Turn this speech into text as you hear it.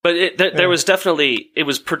But there was definitely, it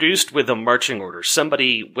was produced with a marching order.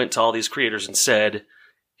 Somebody went to all these creators and said,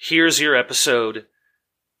 here's your episode.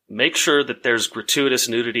 Make sure that there's gratuitous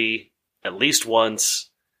nudity at least once.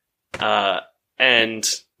 And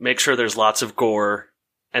make sure there's lots of gore.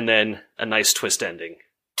 And then a nice twist ending.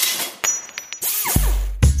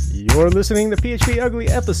 You're listening to PHP Ugly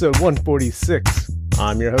episode 146.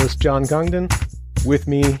 I'm your host, John Congdon. With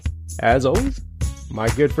me, as always, my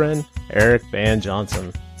good friend, Eric Van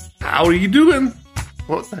Johnson. How are you doing?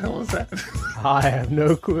 What the hell is that? I have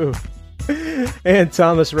no clue. And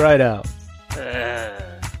Thomas Rideout.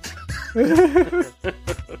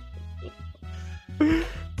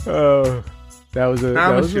 Oh, that was a...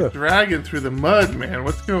 Thomas, you're dragging through the mud, man.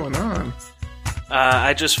 What's going on?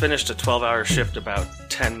 I just finished a 12-hour shift about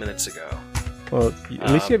 10 minutes ago. Well,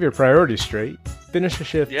 at least you have your priorities straight. Finish a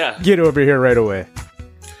shift. Yeah. Get over here right away.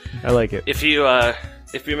 I like it. If you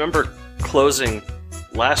remember closing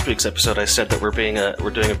last week's episode, I said that we're doing a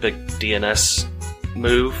big DNS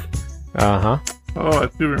move. Uh-huh. Oh, I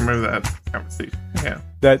do remember that conversation. Yeah.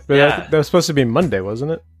 That was supposed to be Monday,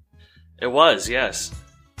 wasn't it? It was, yes.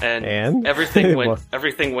 And? everything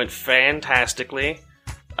went fantastically.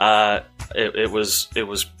 It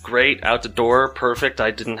was great out the door, perfect.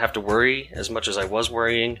 I didn't have to worry as much as I was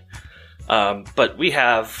worrying. But we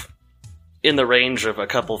have in the range of a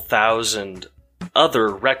couple thousand other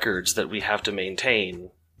records that we have to maintain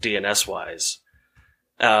DNS-wise.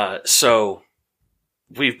 So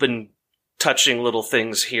we've been touching little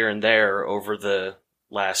things here and there over the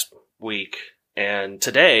last week. And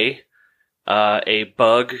today, a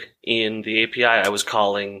bug in the API I was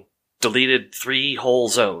calling deleted 3 whole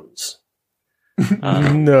zones.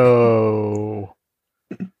 No.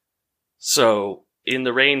 So in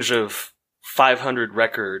the range of 500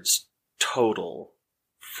 records total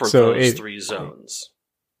for those 3 zones.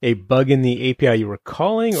 A bug in the API you were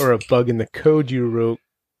calling, or a bug in the code you wrote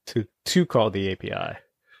to call the API?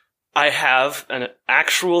 I have an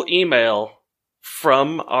actual email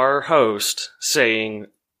from our host saying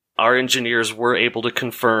our engineers were able to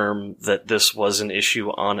confirm that this was an issue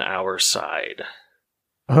on our side.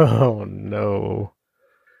 Oh no.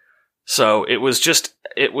 So it was just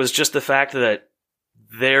the fact that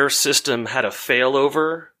their system had a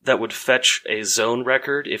failover that would fetch a zone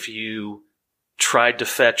record if you tried to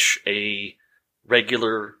fetch a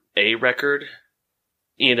regular A record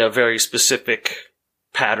in a very specific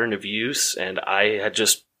pattern of use, and I had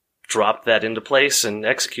just dropped that into place and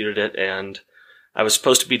executed it, and I was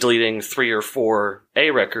supposed to be deleting 3 or 4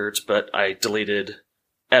 A records, but I deleted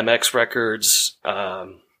MX records,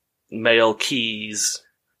 mail keys,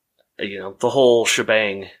 the whole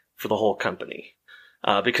shebang for the whole company.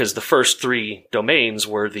 Because the first 3 domains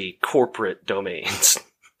were the corporate domains.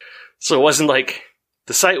 So it wasn't like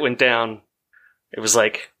the site went down, it was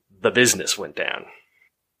like the business went down.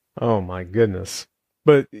 Oh my goodness.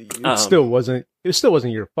 But it still wasn't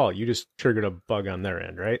your fault. You just triggered a bug on their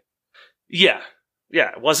end, right? Yeah.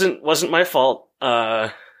 Yeah, it wasn't my fault.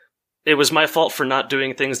 It was my fault for not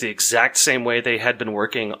doing things the exact same way they had been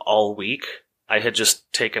working all week. I had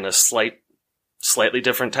just taken a slightly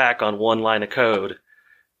different tack on one line of code,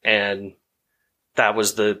 and that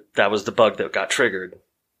was the bug that got triggered.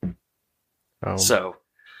 Oh. So,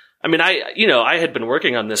 I mean, I had been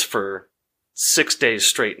working on this for 6 days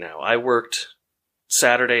straight now. I worked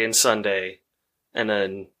Saturday and Sunday, and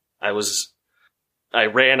then I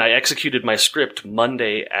executed my script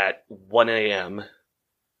Monday at 1 a.m.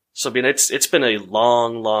 So, I mean, it's been a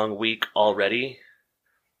long, long week already.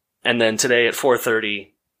 And then today at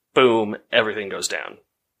 4:30, boom, everything goes down.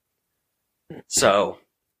 So,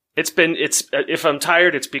 if I'm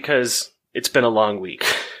tired, it's because it's been a long week.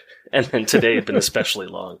 And then today had been especially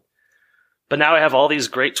long. But now I have all these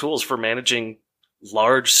great tools for managing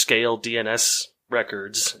large-scale DNS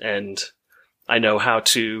records, and I know how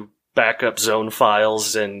to back up zone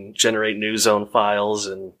files and generate new zone files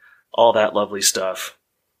and all that lovely stuff.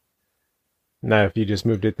 Now, if you just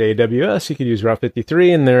moved it to AWS, you could use Route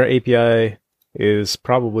 53, and their API is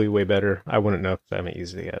probably way better. I wouldn't know because I haven't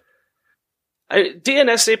used it yet.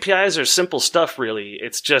 DNS APIs are simple stuff, really.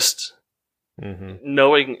 It's just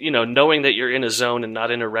knowing that you're in a zone and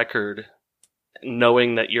not in a record,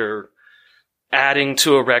 knowing that you're adding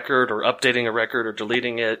to a record or updating a record or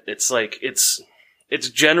deleting it. It's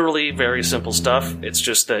generally very simple stuff. It's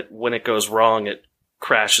just that when it goes wrong, it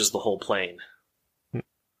crashes the whole plane.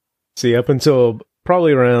 See, up until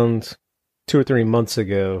probably around 2 or 3 months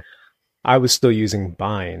ago, I was still using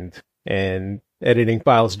Bind and editing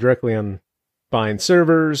files directly on Bind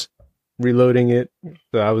servers, reloading it.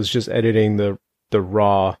 So I was just editing the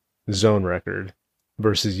raw zone record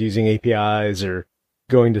versus using APIs or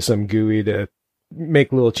going to some GUI to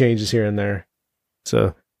make little changes here and there.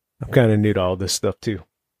 So I'm kind of new to all this stuff too.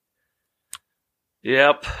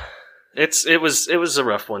 Yep. It was a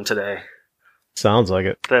rough one today. Sounds like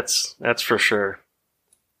it. That's for sure.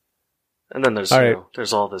 And then there's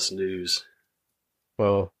there's all this news.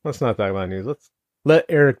 Well, let's not talk about news. Let's let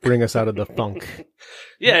Eric bring us out of the funk.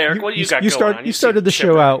 Yeah, Eric, what do you got going on? You started the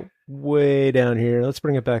show out way down here. Let's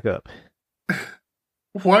bring it back up.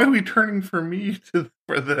 Why are we turning for me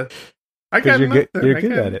for the? I got nothing. You're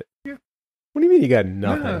good at it. Yeah. What do you mean you got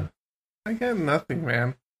nothing? Yeah, I got nothing,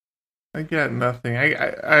 man. I got nothing.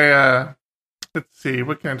 I let's see.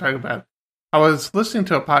 What can I talk about? I was listening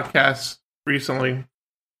to a podcast recently.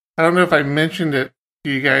 I don't know if I mentioned it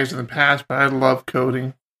to you guys in the past, but I love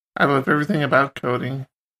coding. I love everything about coding.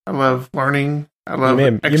 I love learning. I love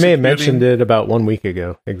you may have mentioned it about 1 week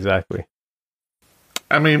ago. Exactly.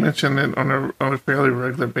 I may mention it on a fairly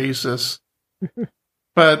regular basis.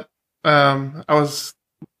 But we're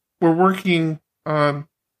working on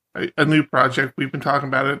a new project. We've been talking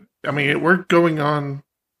about it. I mean, we're probably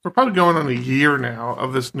going on a year now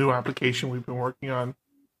of this new application we've been working on.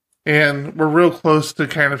 And we're real close to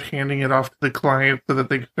kind of handing it off to the client so that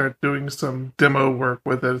they can start doing some demo work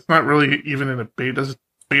with it. It's not really even in a beta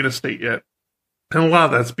state yet. And a lot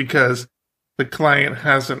of that's because the client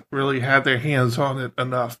hasn't really had their hands on it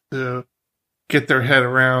enough to get their head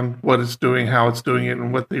around what it's doing, how it's doing it,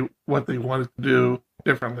 and what they want it to do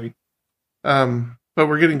differently. But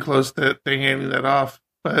we're getting close to handing that off.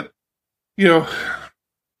 But, you know,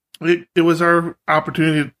 it was our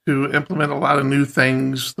opportunity to implement a lot of new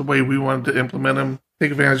things the way we wanted to implement them,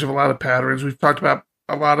 take advantage of a lot of patterns. We've talked about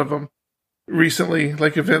a lot of them recently,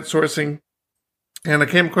 like event sourcing. And I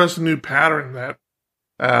came across a new pattern that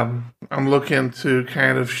I'm looking to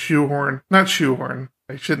kind of not shoehorn.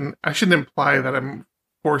 I shouldn't imply that I'm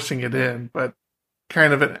forcing it in, but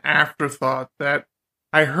kind of an afterthought that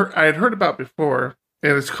I had heard about before,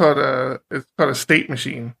 and it's called a state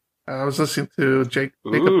machine. I was listening to Jacob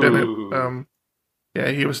Bennett.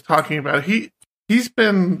 He was talking about it. He's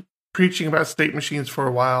been preaching about state machines for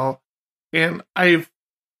a while, and I've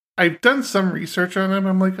done some research on him.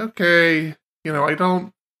 I'm like, okay, you know,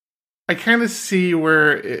 I kind of see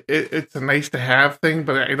where it's a nice to have thing,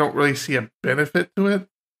 but I don't really see a benefit to it.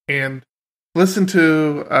 And listen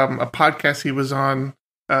to a podcast he was on.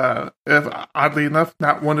 Oddly enough,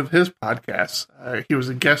 not one of his podcasts. He was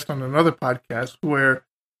a guest on another podcast where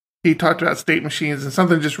he talked about state machines, and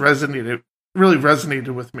something just really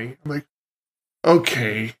resonated with me. I'm like,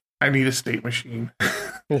 okay, I need a state machine.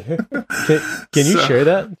 Can you share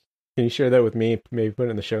that? Can you share that with me? Maybe put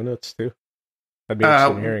it in the show notes too. I'd be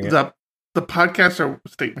interested in hearing it. The podcasts are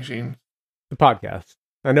state machines. The podcast.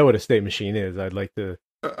 I know what a state machine is. I'd like to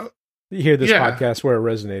hear this podcast where it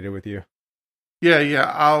resonated with you. Yeah.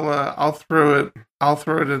 I'll throw it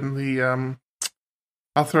in the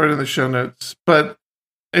show notes. But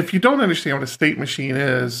if you don't understand what a state machine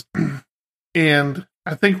is, and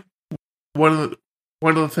I think one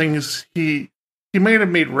of the things he may have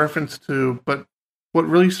made reference to, but what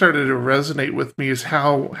really started to resonate with me is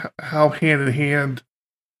how hand in hand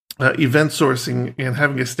event sourcing and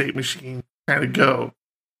having a state machine kind of go.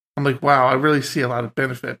 I'm like, wow, I really see a lot of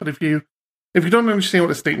benefit. But if you don't understand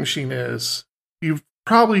what a state machine is, you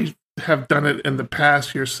probably have done it in the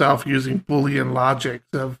past yourself using Boolean logic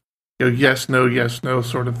of, you know, yes, no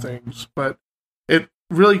sort of things. But it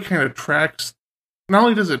really kind of tracks, not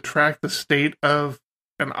only does it track the state of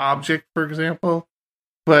an object, for example,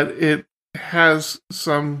 but it has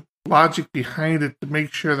some logic behind it to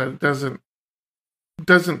make sure that it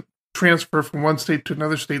doesn't transfer from one state to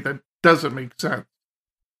another state that doesn't make sense.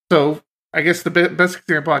 So I guess the best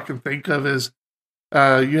example I can think of is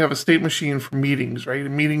you have a state machine for meetings, right?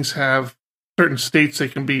 And meetings have certain states they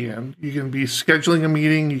can be in. You can be scheduling a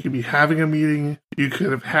meeting, you can be having a meeting, you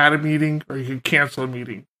could have had a meeting, or you could cancel a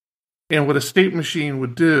meeting. And what a state machine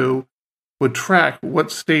would do would track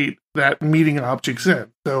what state that meeting object's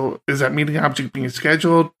in. So is that meeting object being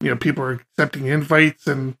scheduled? You know, people are accepting invites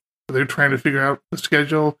and they're trying to figure out the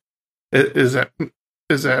schedule. Is that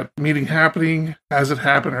meeting happening? Has it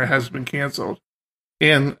happened or has it been canceled?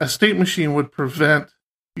 And a state machine would prevent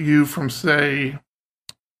you from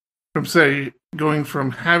going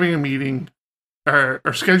from having a meeting or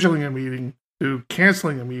scheduling a meeting to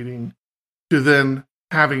canceling a meeting to then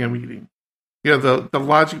having a meeting. You know, the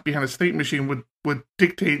logic behind a state machine would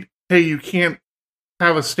dictate, hey, you can't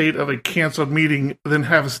have a state of a canceled meeting, then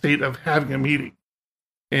have a state of having a meeting.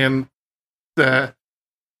 And the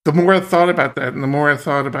more I thought about that, and the more I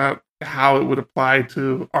thought about how it would apply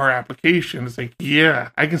to our application. It's like, yeah,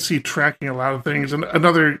 I can see tracking a lot of things. And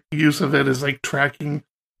another use of it is like tracking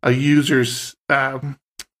a user's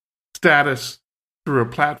status through a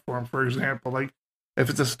platform, for example. Like if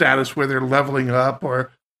it's a status where they're leveling up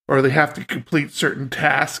or they have to complete certain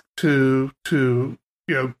tasks to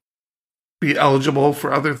be eligible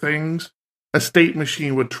for other things, a state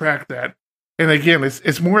machine would track that. And again,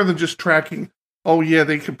 it's more than just tracking, oh yeah,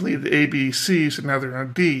 they completed A, B, C, so now they're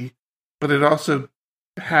on D. But it also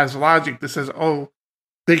has logic that says, oh,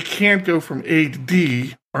 they can't go from A to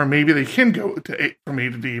D, or maybe they can go from A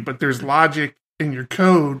to D, but there's logic in your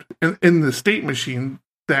code in the state machine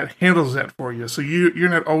that handles that for you. So you're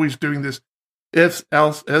not always doing this if,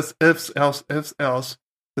 else, if, else.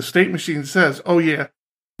 The state machine says, oh yeah,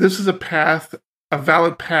 this is a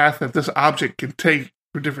valid path that this object can take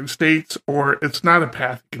for different states, or it's not a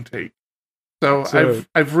path it can take. So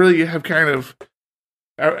I've really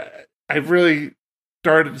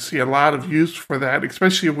started to see a lot of use for that,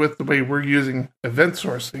 especially with the way we're using event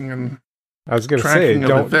sourcing and I was going to say,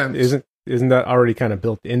 isn't that already kind of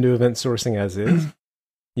built into event sourcing as is?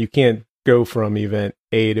 You can't go from event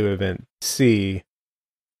A to event C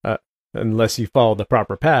unless you follow the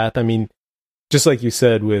proper path. I mean, just like you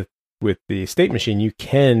said with the state machine, you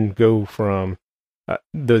can go from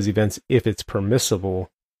those events if it's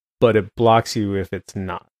permissible, but it blocks you if it's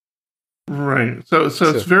not. Right. So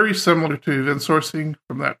it's very similar to event sourcing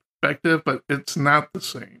from that perspective, but it's not the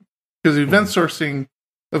same. Because event sourcing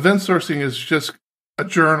is just a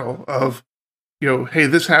journal of, hey,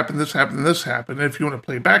 this happened, this happened, this happened. And if you want to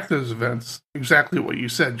play back those events, exactly what you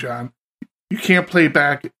said, John, you can't play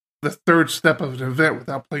back the third step of an event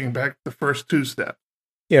without playing back the first two steps.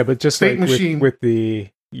 Yeah, but just state like machine, with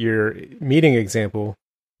your meeting example,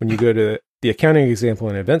 when you go to the accounting example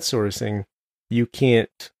in event sourcing, you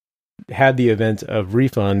can't have the event of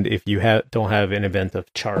refund if you don't have an event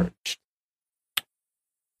of charged.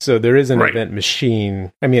 So there is an event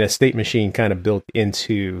machine, a state machine kind of built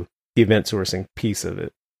into the event sourcing piece of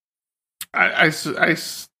it. I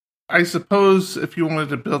suppose if you wanted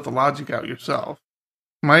to build the logic out yourself,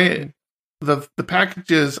 the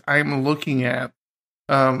packages I'm looking at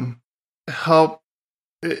help.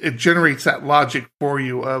 It generates that logic for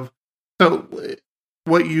you of, so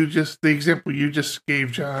the example you just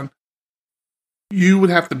gave, John, you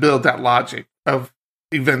would have to build that logic of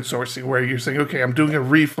event sourcing where you're saying, okay, I'm doing a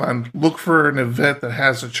refund, look for an event that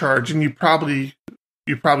has a charge, and you probably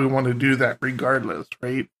want to do that regardless,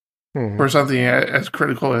 right? Mm-hmm. For something as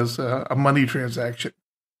critical as a money transaction.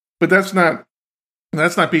 But that's not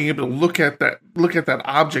being able to look at that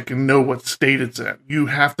object and know what state it's in. You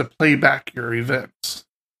have to play back your events.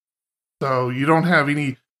 So you don't have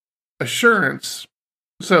any assurance.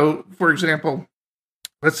 So, for example,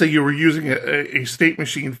 let's say you were using a state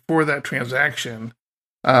machine for that transaction.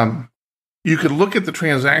 You could look at the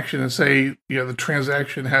transaction and say, the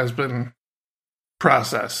transaction has been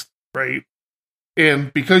processed, right?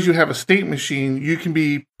 And because you have a state machine, you can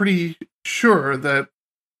be pretty sure that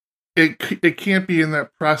it can't be in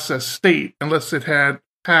that process state unless it had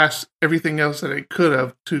passed everything else that it could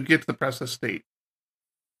have to get to the process state.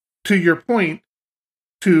 To your point,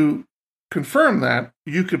 to confirm that,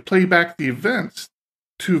 you could play back the events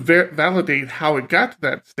to validate how it got to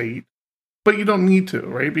that state, but you don't need to,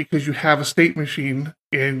 right? Because you have a state machine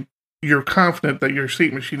and you're confident that your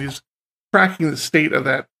state machine is tracking the state of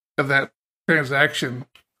that transaction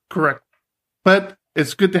correct. But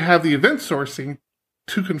it's good to have the event sourcing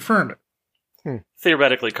to confirm it.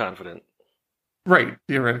 Theoretically confident. Right,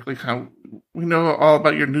 theoretically confident. We know all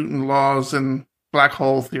about your Newton laws and black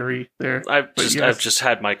hole theory there. I've just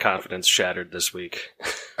had my confidence shattered this week.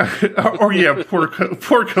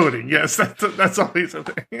 Poor coding. Yes, that's always a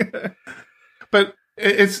thing. But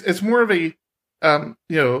it's more of a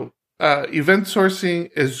event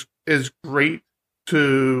sourcing is great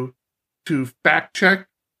to fact check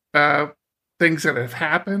things that have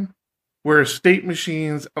happened, where state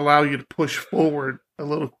machines allow you to push forward a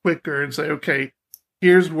little quicker and say, okay,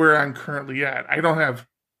 here's where I'm currently at.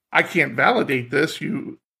 I can't validate this.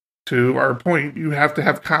 To our point, you have to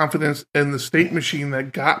have confidence in the state machine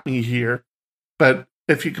that got me here. But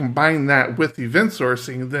if you combine that with event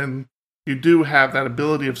sourcing, then you do have that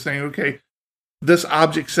ability of saying, okay, this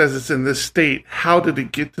object says it's in this state. How did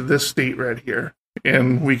it get to this state right here?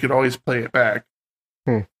 And we could always play it back.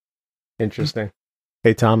 Interesting.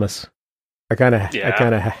 Hey, Thomas, I kind of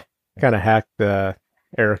hacked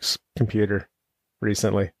Eric's computer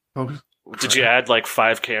recently. Oh, did you add like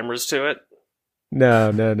 5 cameras to it?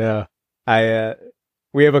 No.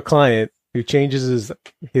 We have a client who changes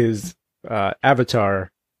his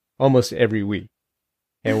avatar almost every week.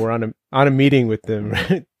 and we're on a meeting with them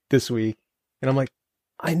this week, and I'm like,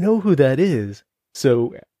 I know who that is.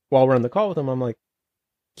 So while we're on the call with him, I'm like,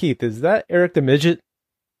 Keith, is that Eric the Midget?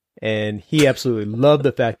 And he absolutely loved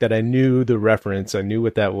the fact that I knew the reference. I knew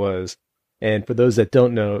what that was. And for those that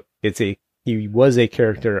don't know, he was a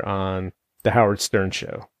character on the Howard Stern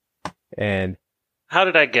show. And how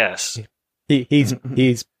did I guess? He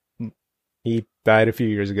died a few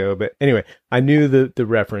years ago, but anyway, I knew the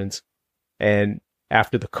reference. And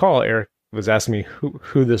after the call, Eric was asking me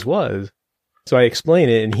who this was. So I explain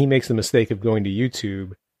it, and he makes the mistake of going to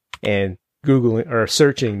YouTube and Googling or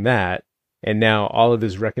searching that. And now all of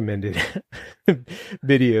his recommended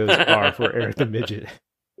videos are for Eric the Midget.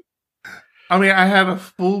 I mean, I had a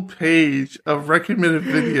full page of recommended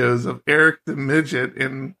videos of Eric the Midget,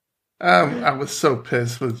 and I was so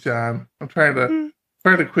pissed with John. I'm trying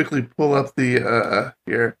to quickly pull up the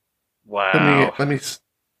here. Wow. Let me see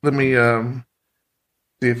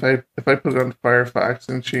if I put it on Firefox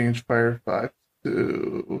and change Firefox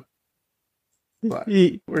to Slack.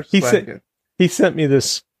 Where's Slack? He sent me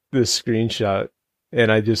this screenshot,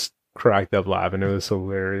 and I just cracked up laughing. It was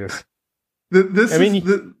hilarious.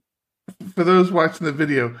 For those watching the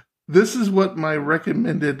video, this is what my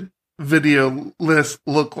recommended video list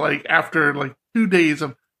looked like after like 2 days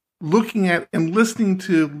of looking at and listening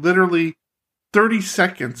to literally 30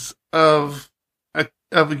 seconds of a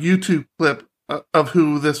YouTube clip of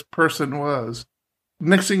who this person was.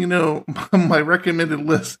 Next thing you know, my recommended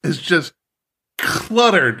list is just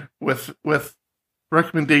cluttered with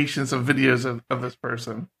recommendations of videos of this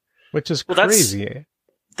person, which is crazy.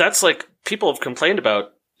 That's like, people have complained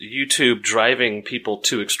about YouTube driving people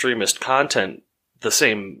to extremist content the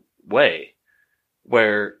same way,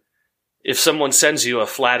 where if someone sends you a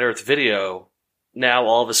flat earth video, now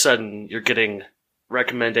all of a sudden you're getting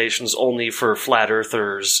recommendations only for flat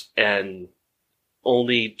earthers and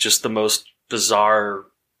only just the most bizarre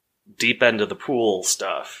deep end of the pool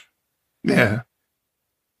stuff. Yeah.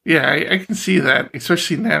 Yeah, I can see that,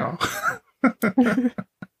 especially now.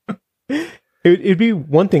 It'd be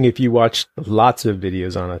one thing if you watched lots of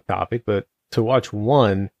videos on a topic, but to watch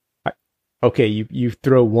one, okay, you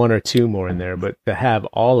throw one or two more in there, but to have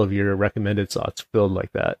all of your recommended slots filled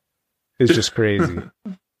like that is just crazy.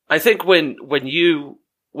 I think when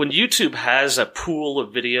YouTube has a pool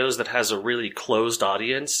of videos that has a really closed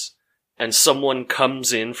audience, and someone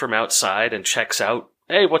comes in from outside and checks out,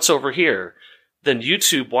 hey, what's over here? Then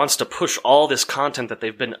YouTube wants to push all this content that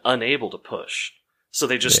they've been unable to push. So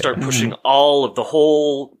they just start pushing all of the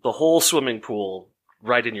whole swimming pool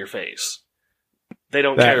right in your face. They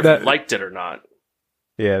don't care if you liked it or not.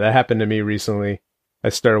 Yeah, that happened to me recently. I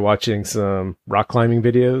started watching some rock climbing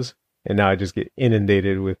videos, and now I just get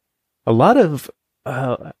inundated with a lot of,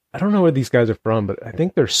 I don't know where these guys are from, but I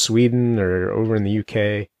think they're Sweden or over in the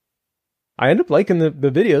UK. I end up liking the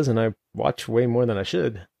videos, and I watch way more than I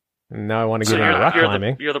should. And now I want to get into rock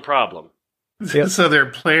climbing. You're the problem. Yep. So their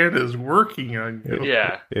plan is working on you.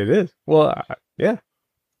 Yeah. It is. Well, yeah.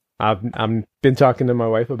 I've been talking to my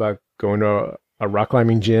wife about going to a rock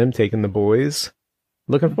climbing gym, taking the boys.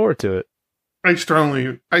 Looking forward to it. I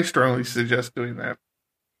strongly suggest doing that.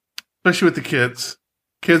 Especially with the kids.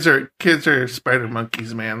 Kids are spider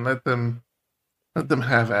monkeys, man. Let them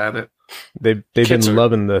have at it. They've been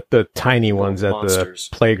loving the tiny ones at the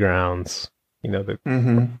playgrounds. You know, that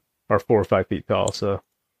are 4 or 5 feet tall. So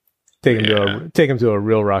take them to a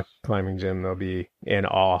real rock climbing gym. They'll be in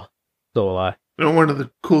awe. So will I. You know, one of the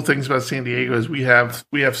cool things about San Diego is we have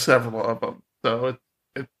several of them. So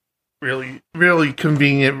it's really, really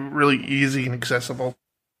convenient, really easy and accessible.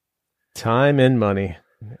 Time and money.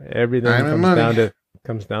 Everything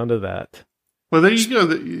comes down to that. Well, there you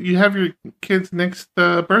go. You have your kids' next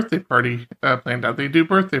birthday party planned out. They do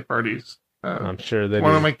birthday parties. I'm sure they do.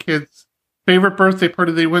 One of my kids' favorite birthday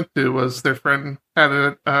party they went to was their friend had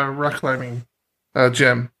a rock climbing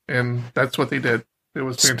gym, and that's what they did. It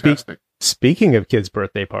was fantastic. Speaking of kids'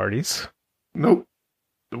 birthday parties. Nope.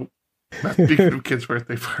 Not speaking of kids'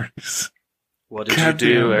 birthday parties. What did you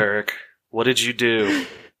do, Eric? What did you do?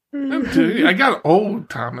 Dude, I got old,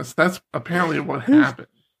 Thomas. That's apparently what happened.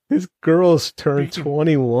 His girls turned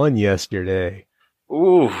 21 yesterday.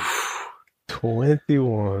 Ooh.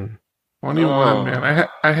 21. 21, man.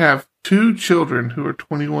 I have 2 children who are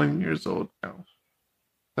 21 years old now.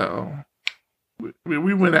 So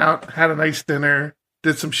we went out, had a nice dinner,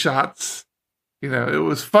 did some shots. You know, it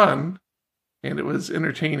was fun and it was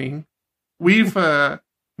entertaining. We've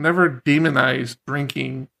never demonized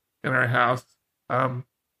drinking in our house.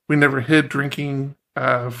 We never hid drinking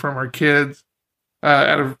from our kids.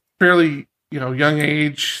 At a fairly young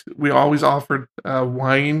age, we always offered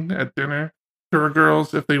wine at dinner. to our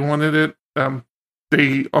girls if they wanted it.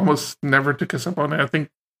 They almost never took us up on it. I think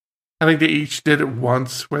they each did it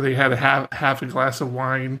once, where they had half a glass of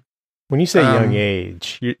wine. When you say young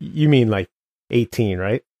age, you mean like 18,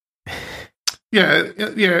 right? Yeah,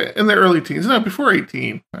 in their early teens. No, before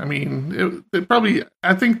 18. I mean, it probably.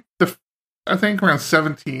 I think around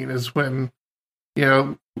 17 is when,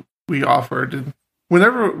 we offered. And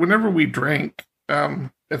whenever we drank,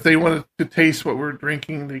 if they wanted to taste what we're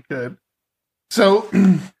drinking, they could. So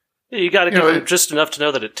you got to give them just enough to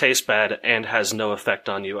know that it tastes bad and has no effect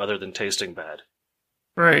on you other than tasting bad.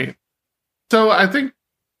 Right. So I think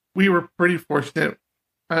we were pretty fortunate.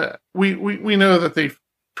 We know that they've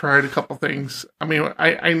tried a couple things. I mean,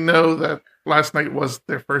 I know that last night was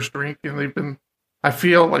their first drink, and I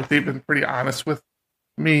feel like they've been pretty honest with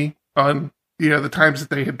me on the times that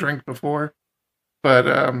they had drank before,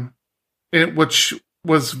 but which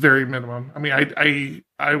was very minimum. I mean,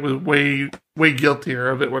 I was way guiltier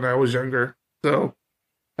of it when I was younger, so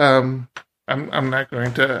I'm not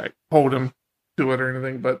going to hold them to it or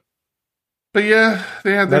anything, but yeah,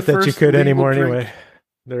 they had their not that first you could anymore drink. anyway.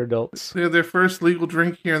 They're adults. They had their first legal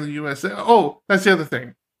drink here in the U.S. Oh, that's the other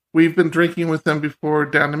thing. We've been drinking with them before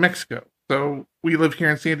down to Mexico. So we live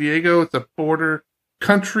here in San Diego. It's a border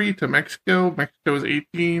country to Mexico. Mexico is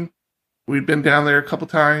 18. We'd been down there a couple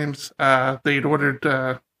times. They'd ordered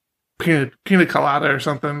pina colada or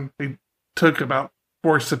something. They took about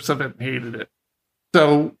 4 sips of it and hated it.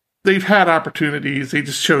 So they've had opportunities. They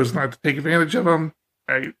just chose not to take advantage of them.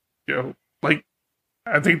 I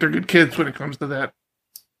think they're good kids when it comes to that.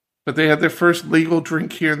 But they had their first legal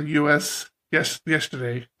drink here in the U.S.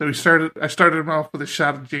 yesterday. So I started them off with a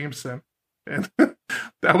shot of Jameson, and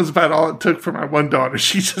that was about all it took for my one daughter.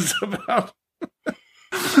 She just about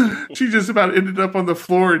ended up on the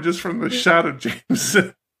floor just from the shot of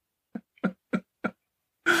Jameson.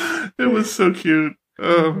 It was so cute.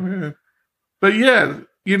 Oh man! But yeah,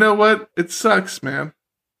 you know what? It sucks, man.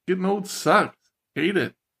 Getting old sucks. Hate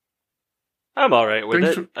it. I'm all right with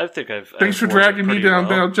it. I think Thanks for dragging me down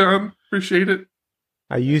now, John. Appreciate it.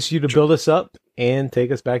 I used you to build us up and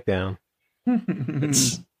take us back down.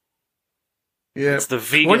 It's the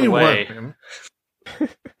vegan 21, way. Man.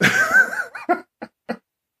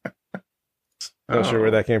 Not sure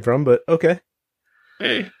where that came from, but okay.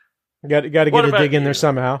 Hey, got to get a dig in there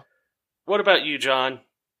somehow. What about you, John?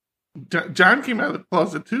 John came out of the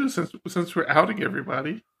closet too, since we're outing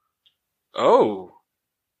everybody. Oh.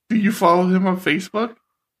 Do you follow him on Facebook?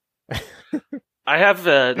 I have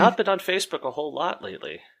not been on Facebook a whole lot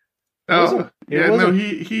lately. Oh, yeah, no,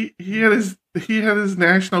 he had his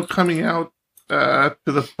national coming out to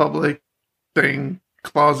the public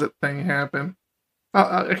closet thing happen.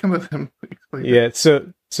 I can let him explain. Yeah,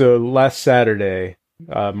 so last Saturday,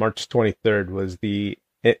 March 23rd, was the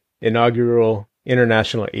inaugural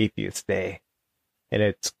International Atheist Day, and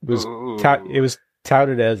it was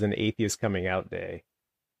touted as an atheist coming out day.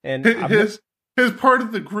 And his part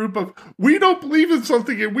of the group of, we don't believe in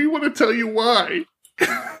something and we want to tell you why.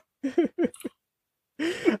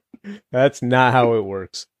 That's not how it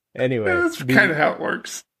works. Anyway, that's kind of how it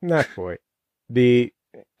works. Not quite.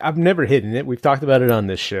 I've never hidden it. We've talked about it on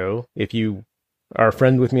this show. If you are a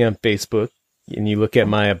friend with me on Facebook and you look at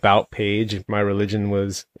my about page, my religion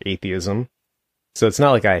was atheism. So it's not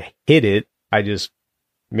like I hid it. I just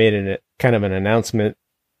made an announcement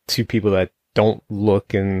to people that don't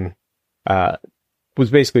look, and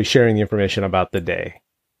was basically sharing the information about the day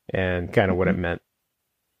and kind of what it meant.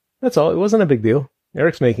 That's all. It wasn't a big deal.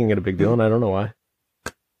 Eric's making it a big deal, and I don't know why.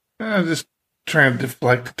 I'm just trying to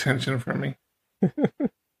deflect attention from me.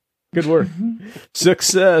 Good work.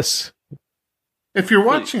 Success. If you're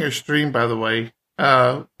watching our stream, by the way,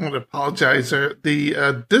 I want to apologize.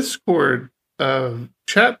 The Discord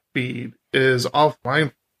chat feed is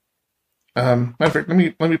offline. Let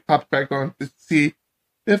me pop it back on to see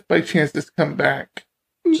if by chance this come back.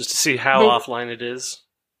 Just to see how offline it is.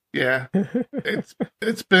 Yeah,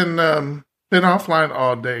 it's been offline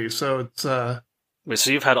all day, so it's. Wait,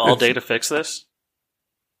 so you've had all day to fix this?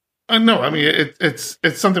 No, I mean it's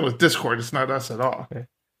something with Discord. It's not us at all. Okay.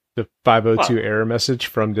 The 502 error message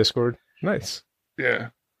from Discord. Nice.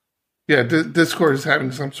 Yeah. Discord is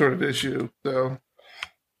having some sort of issue, so.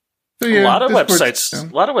 A lot of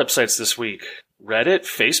websites this week. Reddit,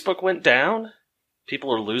 Facebook went down.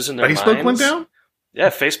 People are losing their minds. Facebook went down? Yeah,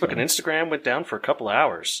 Facebook and Instagram went down for a couple of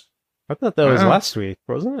hours. I thought that was last week,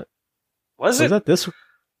 wasn't it? Was it? Was that this week?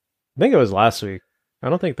 I think it was last week. I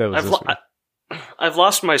don't think that was this week. I've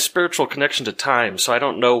lost my spiritual connection to time, so I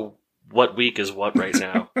don't know what week is what right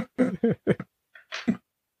now.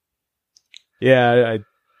 Yeah,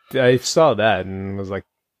 I saw that and was like,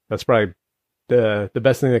 that's probably the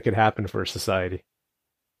best thing that could happen for society.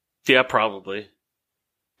 Yeah, probably.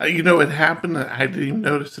 It happened. And I didn't even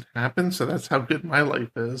notice it happened. So that's how good my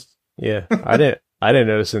life is. Yeah, I didn't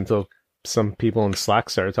notice it until some people in Slack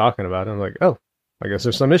started talking about it. I'm like, oh, I guess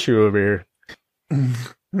there's some issue over here. And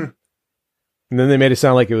then they made it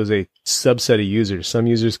sound like it was a subset of users. Some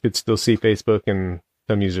users could still see Facebook, and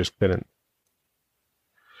some users couldn't.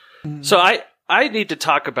 So I need to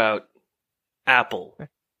talk about Apple.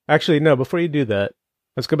 Actually, no. Before you do that,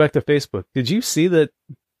 let's go back to Facebook. Did you see that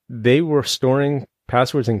they were storing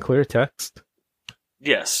passwords in clear text?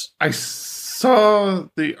 Yes. I saw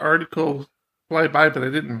the article fly by, but I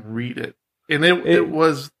didn't read it. And it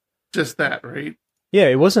was just that, right? Yeah,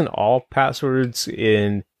 it wasn't all passwords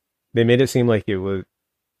in. They made it seem like it was.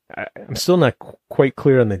 I'm still not quite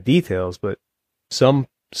clear on the details, but some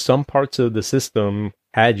parts of the system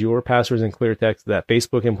had your passwords in clear text that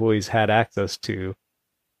Facebook employees had access to,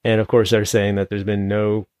 and of course they're saying that there's been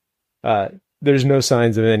there's no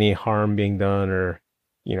signs of any harm being done or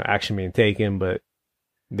action being taken, but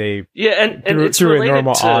they and it's through a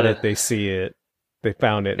normal audit they see it, they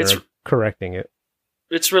found it, and are correcting it.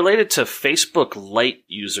 It's related to Facebook Lite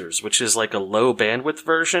users, which is like a low bandwidth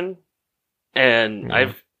version, and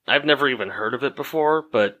I've never even heard of it before.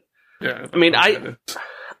 But yeah, I mean,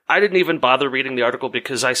 I didn't even bother reading the article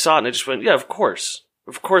because I saw it and I just went, yeah, of course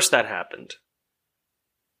that happened.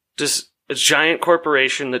 Just a giant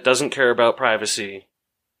corporation that doesn't care about privacy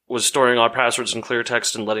was storing all passwords in clear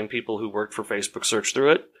text and letting people who worked for Facebook search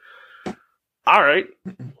through it. All right,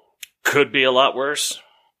 could be a lot worse.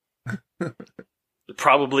 It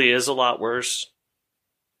probably is a lot worse.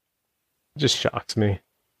 It just shocks me.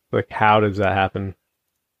 Like, how does that happen?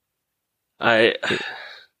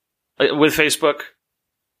 With Facebook,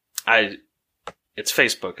 it's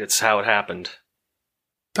Facebook. It's how it happened.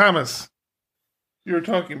 Thomas, you were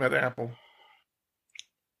talking about Apple.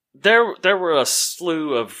 There were a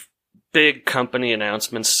slew of big company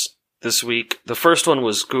announcements this week. The first one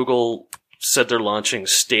was Google said they're launching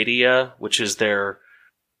Stadia, which is their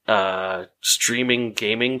streaming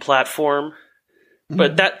gaming platform.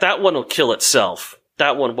 But that one will kill itself.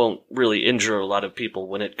 That one won't really injure a lot of people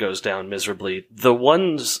when it goes down miserably. The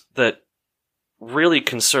ones that really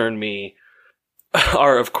concern me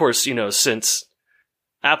are, of course, since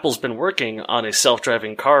Apple's been working on a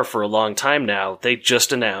self-driving car for a long time now, they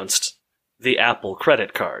just announced the Apple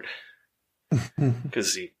credit card.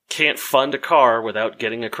 Because you can't fund a car without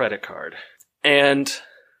getting a credit card. And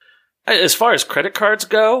as far as credit cards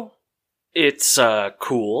go, it's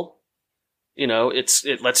cool.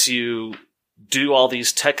 It lets you do all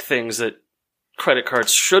these tech things that credit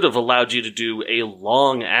cards should have allowed you to do a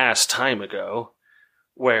long ass time ago.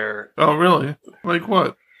 Where oh really? Like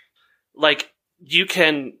what? Like you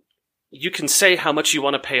can say how much you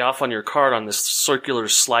want to pay off on your card on this circular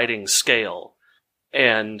sliding scale,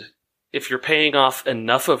 and if you're paying off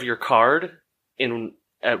enough of your card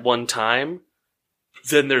at one time,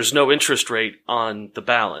 then there's no interest rate on the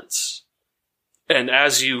balance. And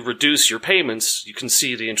as you reduce your payments, you can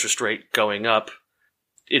see the interest rate going up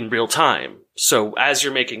in real time. So as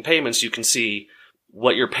you're making payments, you can see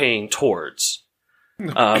what you're paying towards.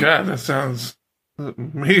 God, that sounds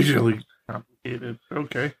majorly complicated.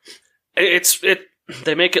 Okay.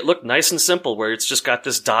 They make it look nice and simple, where it's just got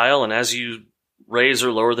this dial, and as you raise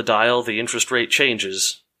or lower the dial, the interest rate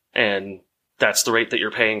changes. And that's the rate that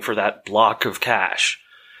you're paying for that block of cash.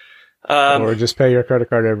 Or just pay your credit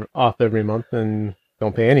card off every month and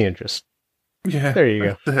don't pay any interest. Yeah, there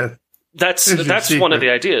you go. That's one of the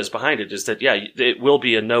ideas behind it, is that it will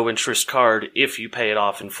be a no interest card if you pay it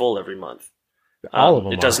off in full every month. All of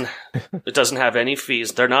them. It doesn't have any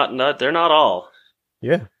fees. They're not all.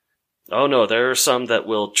 Yeah. Oh no, there are some that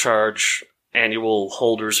will charge annual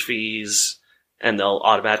holders fees, and they'll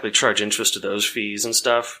automatically charge interest to those fees and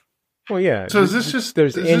stuff. Well, yeah. So is this just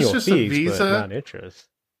there's annual this just fees, a Visa? But not interest.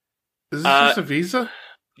 Is this just a Visa?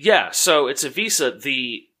 Yeah, so it's a Visa.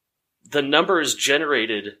 The number is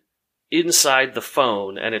generated inside the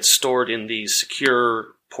phone, and it's stored in the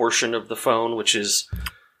secure portion of the phone, which is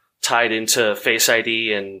tied into Face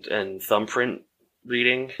ID and thumbprint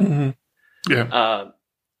reading. Mm-hmm. Yeah.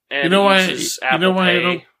 And you know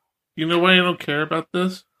why I don't care about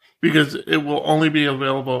this? Because it will only be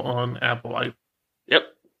available on Apple iPhone. Yep,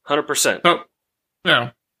 100%.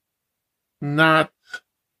 So, not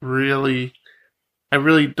really. I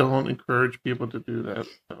really don't encourage people to do that.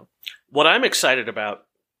 So. What I'm excited about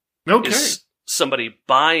is somebody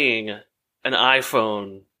buying an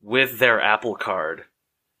iPhone with their Apple card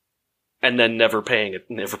and then never paying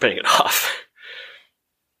it off.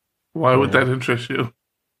 Why would that interest you?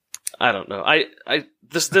 I don't know.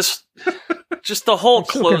 This just the whole I'm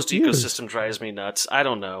so closed confused. ecosystem drives me nuts. I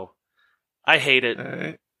don't know. I hate it. All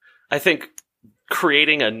right. I think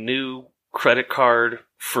creating a new credit card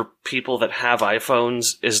for people that have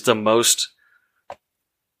iPhones is the most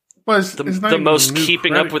Well, it's not the even most a new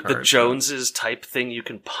keeping up credit with the card, Joneses type thing you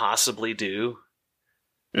can possibly do.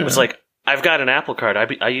 though. It's Yeah. like, I've got an Apple card.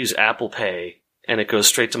 I use Apple Pay, and it goes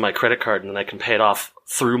straight to my credit card, and then I can pay it off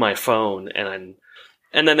through my phone.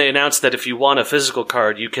 And then they announced that if you want a physical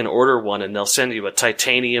card, you can order one, and they'll send you a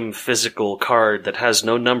titanium physical card that has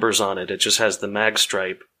no numbers on it. It just has the mag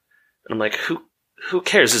stripe. And I'm like, who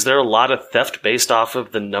cares? Is there a lot of theft based off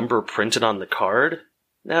of the number printed on the card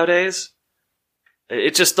nowadays?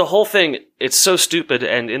 It's just the whole thing. It's so stupid.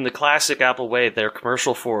 And in the classic Apple way, their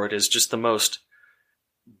commercial for it is just the most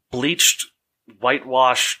bleached,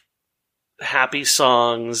 whitewashed, happy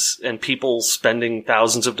songs and people spending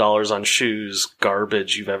thousands of dollars on shoes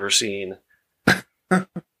garbage you've ever seen. I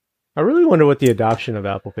really wonder what the adoption of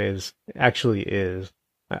Apple Pay actually is.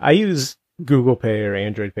 I use Google Pay or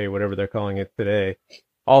Android Pay, whatever they're calling it today,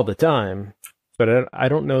 all the time. But I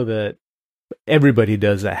don't know that everybody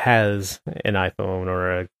does that has an iPhone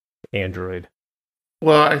or an Android.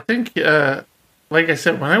 Well, I think, like I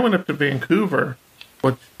said, when I went up to Vancouver,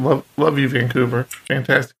 which love you, Vancouver,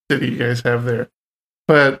 fantastic city you guys have there.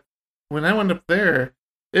 But when I went up there,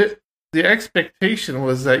 the expectation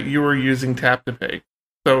was that you were using Tap to Pay.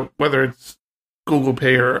 So whether it's Google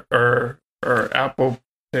Pay or Apple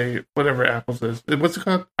Pay, whatever Apple's is, what's it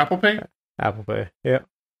called? Apple Pay? Apple Pay, yeah.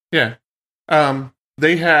 Yeah.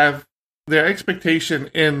 They have their expectation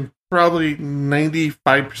in probably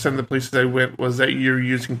 95% of the places I went was that you're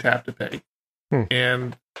using Tap to Pay.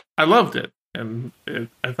 And I loved it. And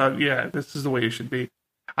I thought, yeah, this is the way it should be.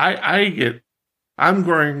 I'm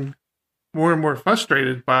growing more and more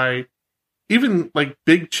frustrated by even like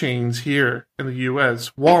big chains here in the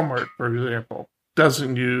US. Walmart, for example,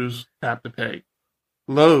 doesn't use Tap to Pay.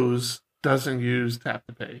 Lowe's doesn't use Tap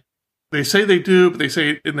to Pay. They say they do, but they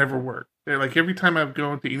say it never works. They're like, every time I'm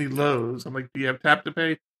going to any Lowe's, I'm like, do you have Tap to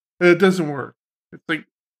Pay? It doesn't work. It's like,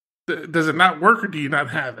 does it not work or do you not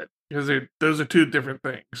have it? Because those are two different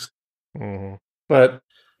things. Mm-hmm. But,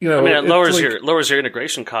 you know, I mean, it lowers like, your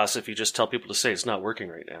integration costs if you just tell people to say it's not working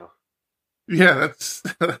right now. Yeah,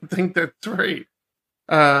 I think that's right.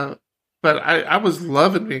 But I was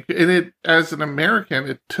loving it. And it, as an American,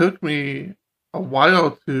 it took me a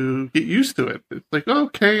while to get used to it. It's like,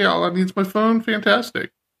 okay, all I need is my phone.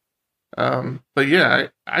 Fantastic. But yeah,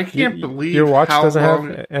 I can't believe your watch how doesn't long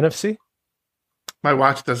have NFC? my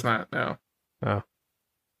watch does not now. Oh.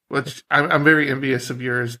 Which I'm very envious of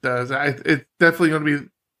yours does. It's definitely going to be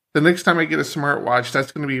the next time I get a smartwatch.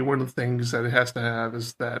 That's going to be one of the things that it has to have.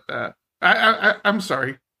 Is that I'm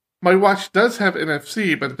sorry, my watch does have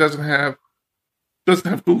NFC, but it doesn't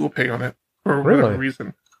have Google Pay on it for whatever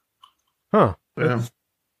reason. Huh? Yeah.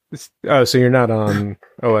 Oh, so you're not on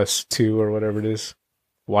OS 2 or whatever it is,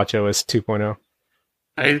 Watch OS 2.0.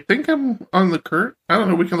 I think I'm on the current. I don't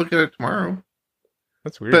know. We can look at it tomorrow.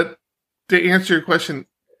 That's weird. But to answer your question,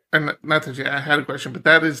 and not that I had a question, but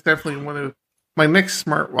that is definitely one of my next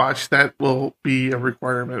smartwatch. That will be a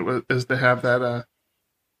requirement, is to have that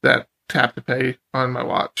Tap to Pay on my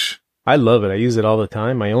watch. I love it. I use it all the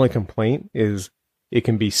time. My only complaint is it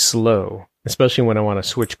can be slow, especially when I want to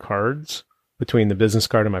switch cards between the business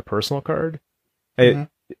card and my personal card.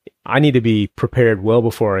 I need to be prepared well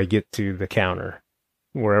before I get to the counter,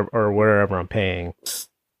 wherever I'm paying.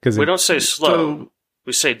 Because we don't say slow;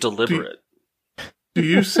 we say deliberate. Do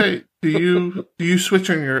you say do you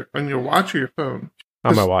switch on your watch or your phone?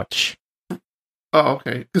 On my watch. Oh,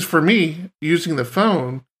 okay. Because for me, using the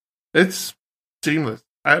phone, it's seamless.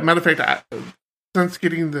 Matter of fact, since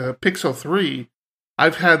getting the Pixel 3,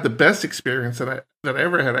 I've had the best experience that I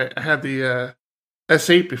ever had. I had the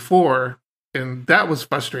S8 before, and that was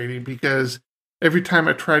frustrating because every time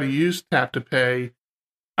I try to use Tap to Pay,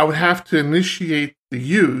 I would have to initiate the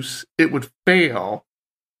use. It would fail,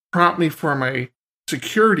 prompt me for my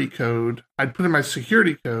security code. I'd put in my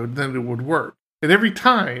security code, then it would work. And every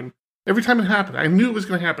time it happened, I knew it was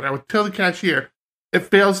going to happen. I would tell the cashier, it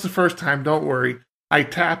fails the first time, don't worry. I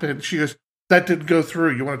tap it, and she goes, that didn't go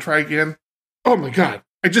through. You want to try again? Oh my God,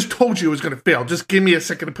 I just told you it was going to fail. Just give me a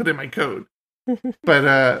second to put in my code.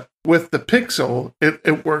 But with the Pixel,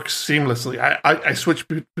 it works seamlessly. I switch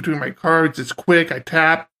between my cards. It's quick. I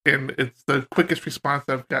tap, and it's the quickest response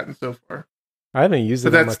I've gotten so far. I haven't used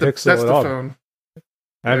it on my Pixel at all. Phone.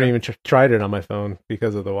 I haven't even tried it on my phone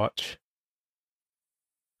because of the watch.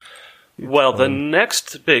 Well, the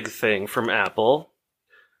next big thing from Apple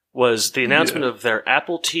was the announcement of their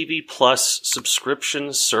Apple TV Plus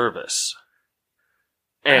subscription service.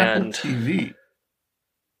 And Apple TV.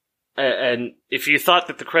 And if you thought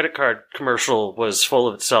that the credit card commercial was full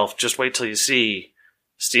of itself, just wait till you see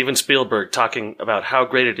Steven Spielberg talking about how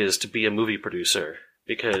great it is to be a movie producer.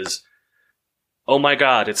 Because, oh my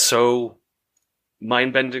god, it's so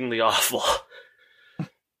mind-bendingly awful.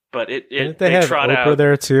 But Didn't they have trot Oprah out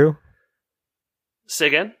there too? Say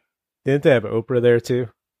again? Didn't they have Oprah there too?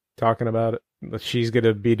 Talking about it. That she's going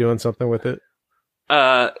to be doing something with it?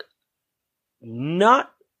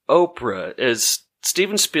 Not Oprah. Is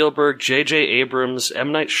Steven Spielberg, J.J. Abrams,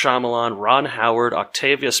 M. Night Shyamalan, Ron Howard,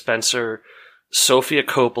 Octavia Spencer, Sofia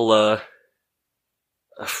Coppola.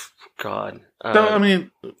 God. So, I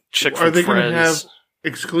mean, Chick are from they going to have Friends.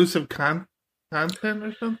 exclusive content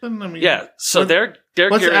or something? I mean, Yeah, so they're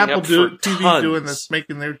what's gearing Apple up for TV tons. doing that's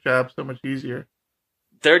making their job so much easier?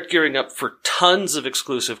 They're gearing up for tons of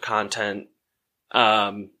exclusive content.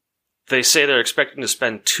 They say they're expecting to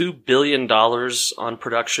spend $2 billion on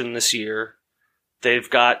production this year. They've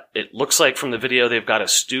got, it looks like from the video, they've got a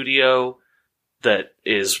studio that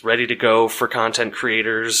is ready to go for content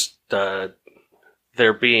creators.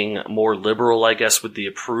 They're being more liberal, I guess, with the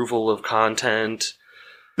approval of content.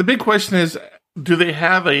 The big question is, do they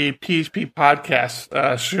have a PHP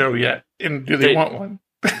podcast show yet? And do they want one?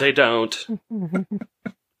 They don't.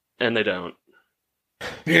 And they don't.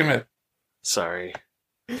 Damn it. Sorry.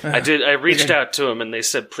 I reached out to them and they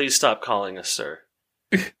said, please stop calling us, sir.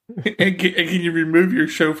 And can you remove your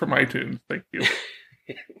show from iTunes? Thank you.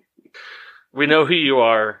 We know who you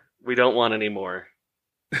are. We don't want any more.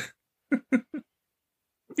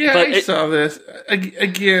 Yeah, But I saw this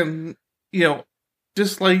again. You know,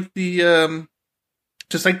 just like the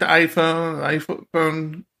iPhone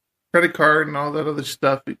credit card, and all that other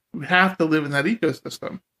stuff. We have to live in that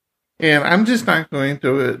ecosystem, and I'm just not going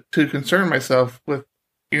to concern myself with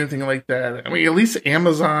anything like that. I mean, at least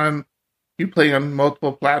Amazon, you play on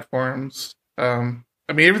multiple platforms.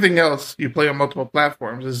 I mean, everything else you play on multiple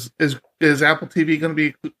platforms. Is Apple TV going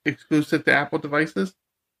to be exclusive to Apple devices?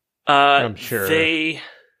 I'm sure.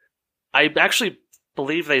 I actually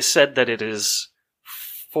believe they said that it is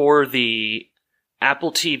for the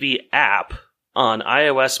Apple TV app on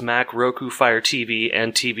iOS, Mac, Roku, Fire TV,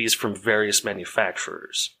 and TVs from various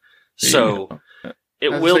manufacturers. So it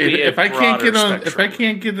will be if a I can't get on broader if I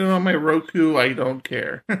can't get it on my Roku, I don't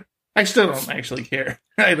care. I still don't actually care.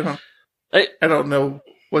 I don't know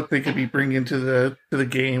what they could be bringing to the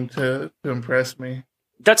game to impress me.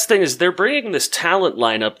 That's the thing, is they're bringing this talent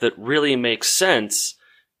lineup that really makes sense,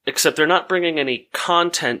 except they're not bringing any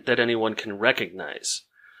content that anyone can recognize.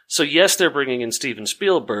 So yes, they're bringing in Steven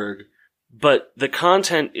Spielberg, but the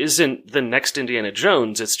content isn't the next Indiana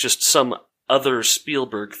Jones, it's just some other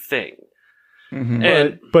Spielberg thing. Mm-hmm.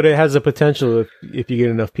 And But it has the potential if you get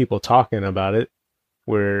enough people talking about it,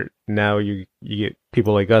 where now you get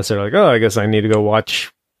people like us that are like, oh, I guess I need to go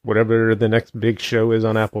watch whatever the next big show is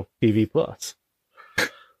on Apple TV Plus.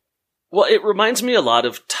 well, it reminds me a lot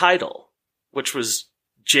of Tidal, which was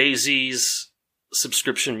Jay-Z's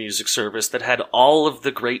subscription music service that had all of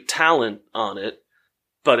the great talent on it,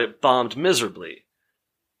 but it bombed miserably.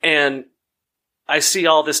 And I see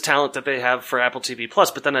all this talent that they have for Apple TV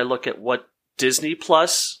Plus, but then I look at what Disney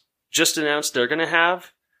Plus just announced they're going to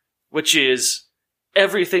have, which is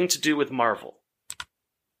everything to do with Marvel.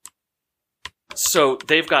 So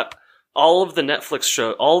they've got all of the Netflix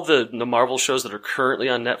show, all the Marvel shows that are currently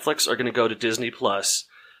on Netflix are going to go to Disney Plus.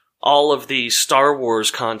 All of the Star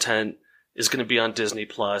Wars content is going to be on Disney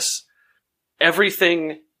Plus.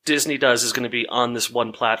 Everything Disney does is going to be on this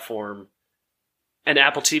one platform. And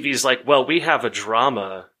Apple TV is like, well, we have a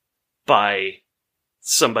drama by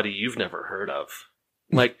somebody you've never heard of.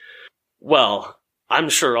 Like, well, I'm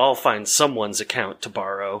sure I'll find someone's account to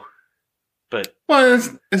borrow. But Well,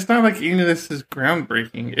 it's not like any of this is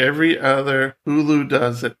groundbreaking. Every other Hulu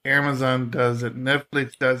does it, Amazon does it,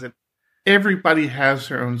 Netflix does it. Everybody has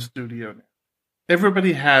their own studio now.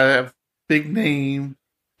 Everybody have big name,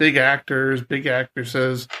 big actors, big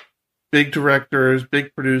actresses, big directors,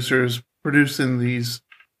 big producers producing these,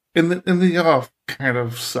 and they all kind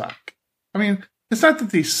of suck. I mean, it's not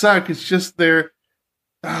that they suck; it's just they're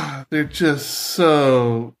just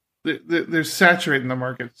so they're saturating the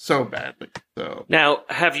market so badly. So now,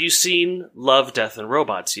 have you seen Love, Death, and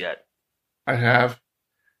Robots yet? I have.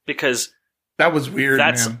 Because That was weird,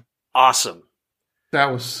 that's man. awesome.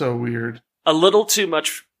 That was so weird. A little too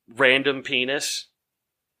much random penis.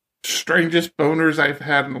 Strangest boners I've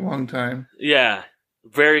had in a long time. Yeah,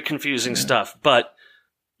 very confusing stuff, but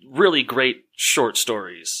really great short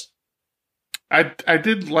stories. I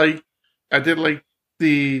did like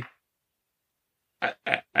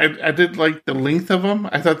I did like the length of them.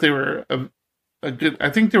 I thought they were a good. I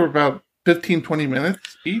think they were about 15, 20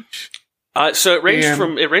 minutes each. So it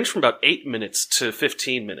ranged from about 8 minutes to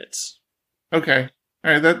 15 minutes. Okay,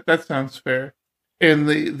 all right, that sounds fair. And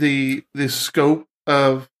the scope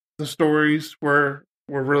of the stories were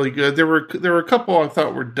really good. There were a couple I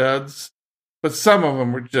thought were duds, but some of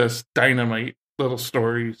them were just dynamite little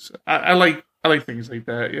stories. I like things like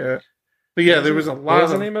that. Yeah, but yeah, there was a lot. What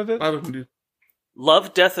was the name of it?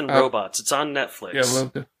 Love, Death, and Robots. It's on Netflix. Yeah,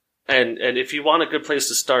 Love, Death. And if you want a good place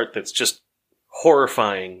to start, that's just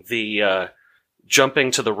horrifying. The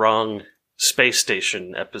jumping to the wrong space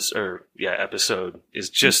station episode is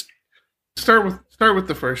just start with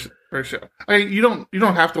the first show. I mean, you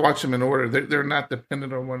don't have to watch them in order. They're not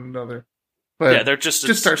dependent on one another. But yeah, they're just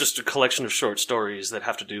a collection of short stories that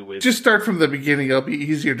have to do with. Just start from the beginning. It'll be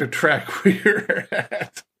easier to track where you're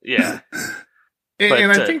at. Yeah.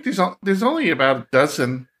 And I think there's only about a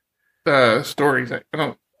dozen stories. I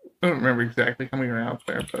don't remember exactly how many are out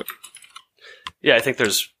there, but yeah, I think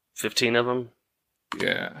there's 15 of them.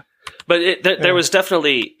 Yeah, but there was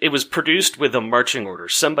definitely, it was produced with a marching order.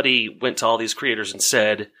 Somebody went to all these creators and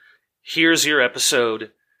said, "Here's your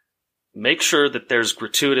episode. Make sure that there's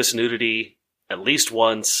gratuitous nudity at least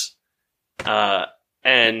once,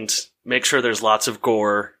 and make sure there's lots of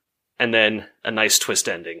gore, and then a nice twist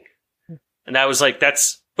ending." And I was like,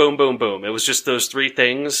 that's boom, boom, boom. It was just those three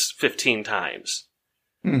things 15 times.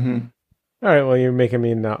 Mm-hmm. All right, well, you're making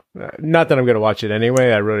me not that I'm going to watch it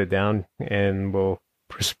anyway. I wrote it down, and we'll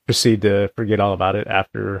proceed to forget all about it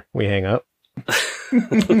after we hang up.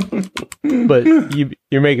 But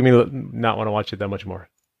you're making me not want to watch it that much more.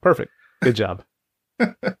 Perfect. Good job.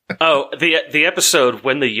 Oh, the episode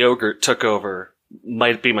when the yogurt took over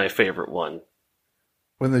might be my favorite one.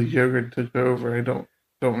 When the yogurt took over, I don't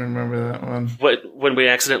remember that one. When we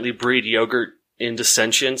accidentally breed yogurt into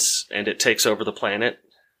sentience and it takes over the planet.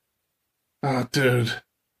 Oh, dude,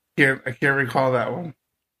 I can't recall that one.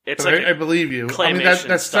 It's but like I believe you. I mean,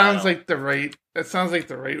 that sounds like the right. That sounds like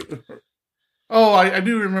the right. Oh, I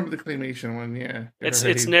do remember the claymation one. Yeah,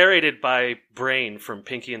 it's narrated by Brain from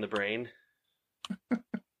Pinky and the Brain.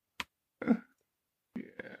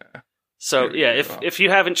 Yeah. So yeah, if you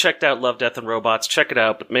haven't checked out Love, Death, and Robots, check it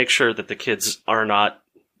out. But make sure that the kids are not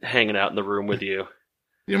hanging out in the room with you.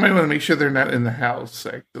 You might want to make sure they're not in the house.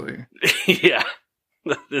 Actually, yeah,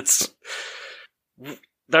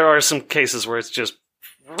 there are some cases where it's just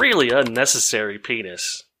really unnecessary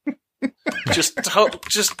penis, just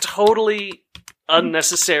totally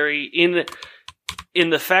unnecessary in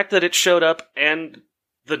the fact that it showed up and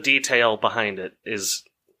the detail behind it is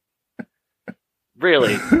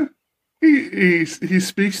really. He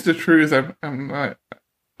speaks the truth. I'm not.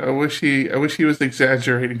 I wish he was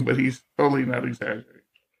exaggerating, but he's totally not exaggerating.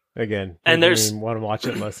 Again, and there's want to watch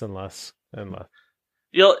it less and less and less.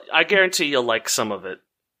 I guarantee you'll like some of it,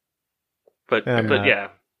 but yeah,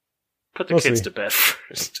 put the kids to bed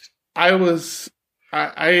first. I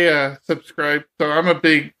subscribe, so I'm a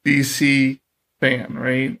big DC fan,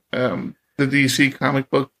 right? The DC comic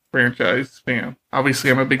book franchise fan.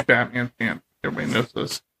 Obviously, I'm a big Batman fan. Everybody knows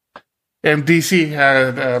this. And DC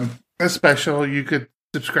had a special. You could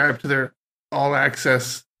subscribe to their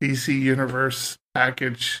all-access DC Universe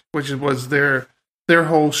package, which was their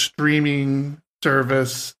whole streaming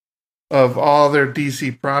service of all their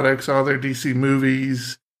DC products, all their DC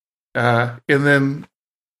movies, and then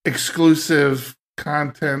exclusive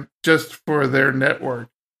content just for their network.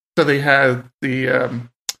 So they had the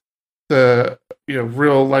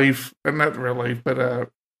real life, not real life, but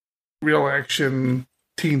real action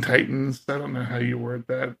Teen Titans. I don't know how you word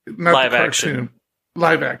that. Not live the cartoon. Action.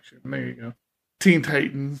 Live action. There you go. Teen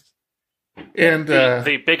Titans. And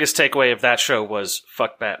the biggest takeaway of that show was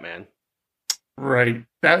fuck Batman. Right.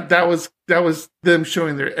 That was them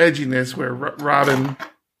showing their edginess, where Robin,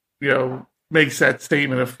 makes that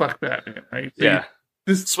statement of fuck Batman. Right. So yeah.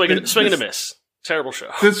 Swing and a miss. Terrible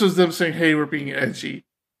show. This was them saying, "Hey, we're being edgy."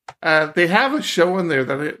 They have a show in there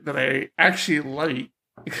that I actually like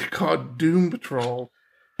called Doom Patrol,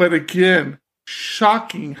 but again,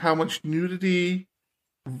 shocking how much nudity,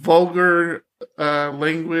 vulgar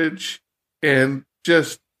language, and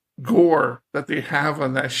just gore that they have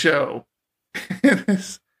on that show.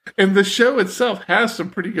 And the show itself has some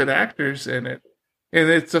pretty good actors in it, and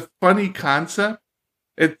it's a funny concept.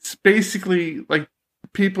 It's basically like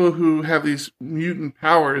people who have these mutant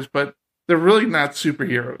powers, but they're really not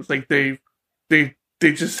superheroes. Like they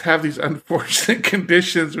just have these unfortunate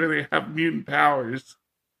conditions where they have mutant powers,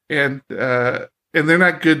 and they're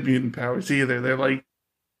not good mutant powers either. They're like,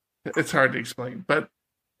 it's hard to explain, but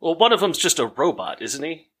Well, one of them's just a robot, isn't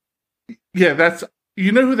he? Yeah, that's,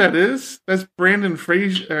 you know who that is? That's Brandon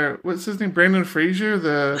Fraser. What's his name? Brandon Fraser,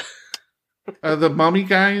 the mummy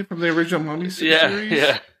guy from the original Mummy series.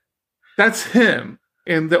 Yeah. That's him.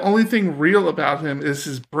 And the only thing real about him is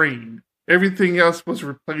his brain. Everything else was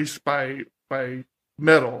replaced by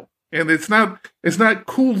metal. And it's not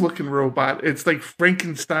cool looking robot. It's like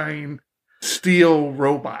Frankenstein steel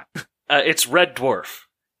robot. It's Red Dwarf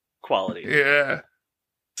quality. Yeah.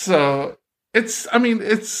 So it's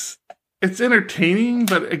entertaining,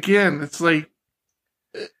 but again, it's like,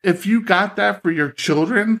 if you got that for your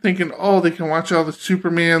children, thinking, oh, they can watch all the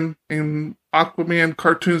Superman and Aquaman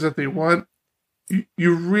cartoons that they want,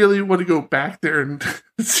 you really want to go back there and,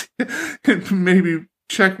 and maybe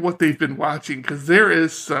check what they've been watching, because there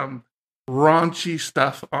is some raunchy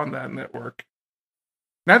stuff on that network.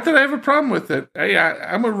 Not that I have a problem with it. Hey,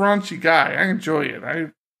 I'm a raunchy guy. I enjoy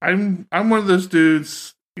it. I'm one of those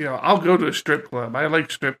dudes. You know, I'll go to a strip club. I like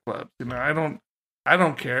strip clubs. You know, I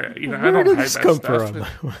don't care. You know, Where I don't did hide this that come stuff.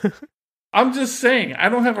 from? I'm just saying, I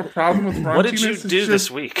don't have a problem with raunchiness. What did you It's do just,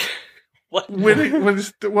 this week? What? when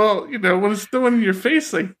it's thrown in your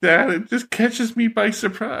face like that, it just catches me by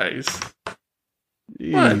surprise.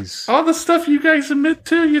 Jeez. What? All the stuff you guys admit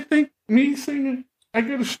to, you think me saying I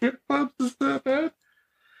go to strip clubs is that bad?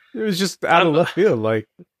 It was just out of left field. Like,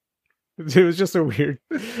 it was just a weird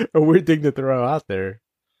thing to throw out there.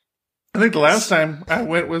 I think the last time I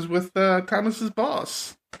went was with Thomas's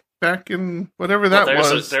boss back in whatever that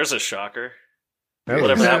was. There's a shocker.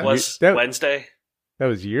 Whatever that was. Wednesday. That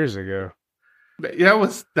was years ago. Yeah,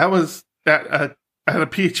 that was at a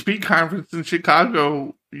PHP conference in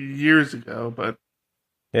Chicago years ago. But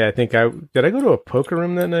yeah, I think did I go to a poker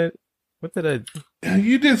room that night? What did I?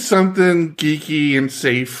 You did something geeky and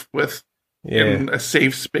safe with, in a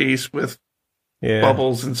safe space with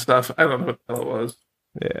bubbles and stuff. I don't know what the hell it was.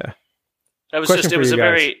 Yeah. It was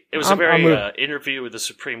a very interview with the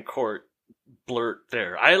Supreme Court blurt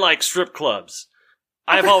there. I like strip clubs.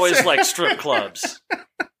 I've always liked strip clubs.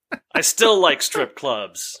 I still like strip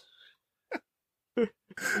clubs.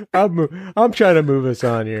 I'm trying to move us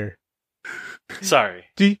on here. Sorry.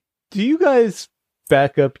 Do you guys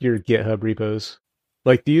back up your GitHub repos?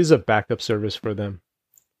 Like, do you use a backup service for them?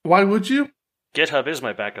 Why would you? GitHub is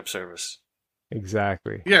my backup service.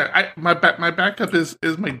 Exactly. Yeah, my backup is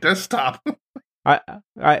my desktop. I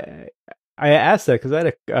asked that because I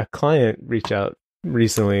had a client reach out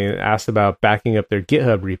recently and asked about backing up their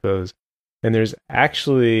GitHub repos, and there's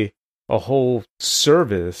actually a whole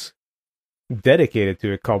service dedicated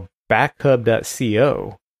to it called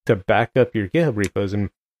backhub.co to back up your GitHub repos. And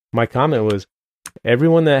my comment was,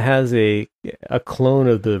 everyone that has a clone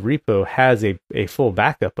of the repo has a full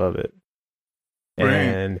backup of it. Right.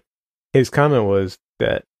 And his comment was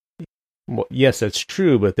that, well, yes, that's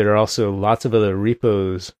true, but there are also lots of other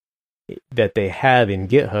repos that they have in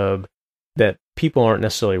GitHub that people aren't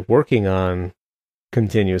necessarily working on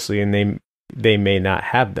continuously, and they may not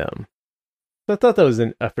have them. So I thought that was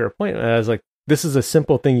a fair point. And I was like, this is a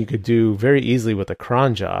simple thing you could do very easily with a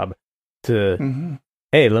cron job to,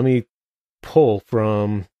 hey, let me pull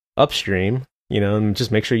from upstream, and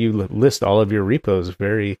just make sure you list all of your repos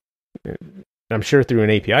I'm sure through an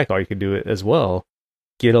API call you could do it as well.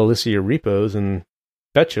 Get a list of your repos and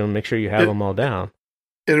fetch them, make sure you have them all down.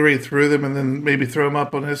 Iterate through them and then maybe throw them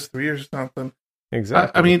up on S3 or something.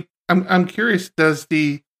 Exactly. I mean, I'm curious,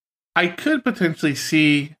 I could potentially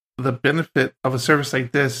see the benefit of a service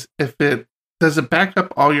like this does it back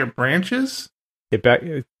up all your branches? It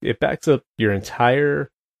backs up your entire.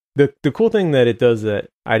 The cool thing that it does that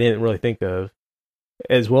I didn't really think of,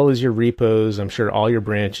 as well as your repos, I'm sure all your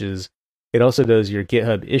branches, it also does your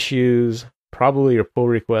GitHub issues, probably your pull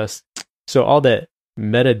requests. So all that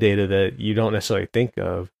metadata that you don't necessarily think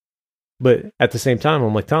of. But at the same time,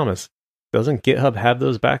 I'm like, Thomas, doesn't GitHub have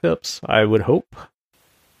those backups? I would hope.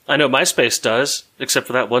 I know MySpace does, except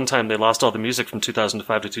for that one time they lost all the music from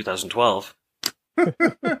 2005 to 2012.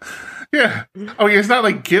 Yeah. Oh, yeah. It's not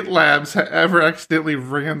like GitLabs ever accidentally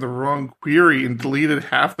ran the wrong query and deleted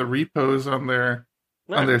half the repos on their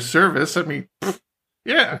service. I mean,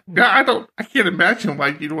 yeah. I can't imagine why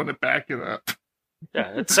you'd want to back it up.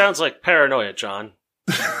 Yeah, it sounds like paranoia, John.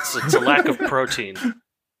 It's a lack of protein.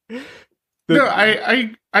 No,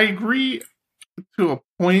 I agree to a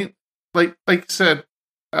point. Like I said,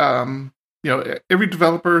 every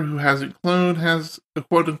developer who has it cloned has a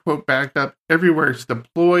quote unquote backup everywhere it's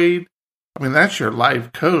deployed. I mean, that's your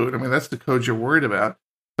live code. I mean, that's the code you're worried about.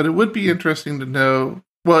 But it would be interesting to know.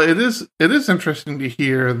 Well, it is interesting to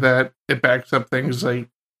hear that it backs up things like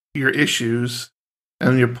your issues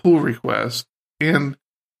and your pull request. And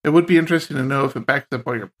it would be interesting to know if it backs up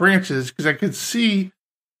all your branches, because I could see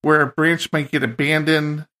where a branch might get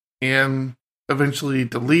abandoned and eventually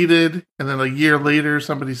deleted, and then a year later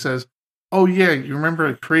somebody says, oh yeah, you remember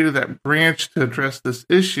I created that branch to address this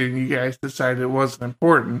issue, and you guys decided it wasn't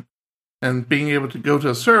important. And being able to go to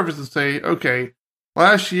a service and say, okay,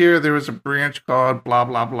 last year there was a branch called blah,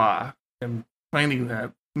 blah, blah, and finding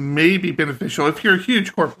that may be beneficial if you're a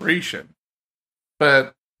huge corporation.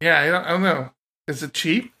 But yeah, I don't know. Is it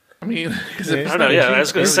cheap? I mean, I don't know. Yeah, I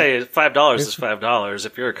was going to say $5 is $5.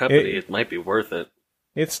 If you're a company, it might be worth it.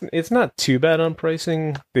 It's not too bad on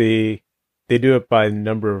pricing. They do it by the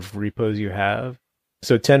number of repos you have.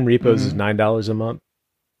 So 10 repos is $9 a month.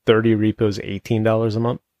 30 repos $18 a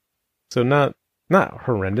month. So not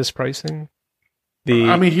horrendous pricing.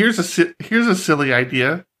 I mean, here's a silly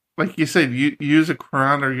idea. Like you said, you use a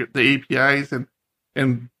cron or the APIs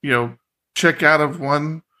and check out of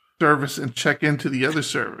one service and check into the other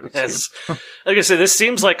service. Yes. Like I said, this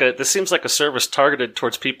seems like a service targeted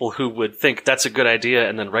towards people who would think that's a good idea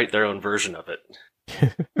and then write their own version of it.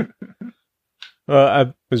 Well,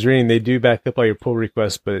 I was reading they do back up all your pull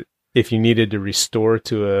requests, but if you needed to restore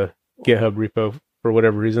to a GitHub repo for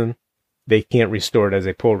whatever reason, they can't restore it as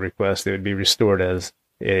a pull request. It would be restored as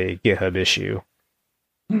a GitHub issue.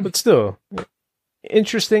 But still,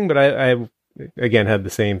 interesting, but I again had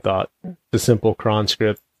the same thought. The simple cron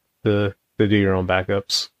script to do your own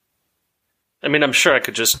backups. I mean, I'm sure I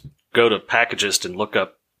could just go to Packagist and look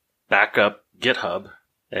up backup GitHub.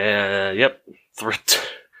 Yep.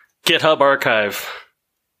 GitHub archive.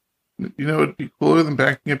 You know, it'd be cooler than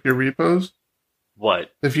backing up your repos.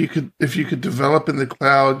 What? If you could develop in the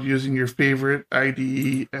cloud using your favorite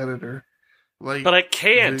IDE editor, like but I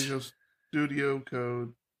can't. Visual Studio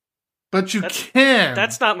Code. But you can.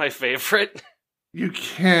 That's not my favorite. You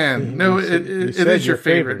can. No, it is your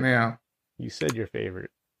favorite now. You said your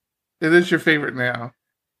favorite. It is your favorite now.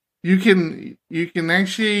 You can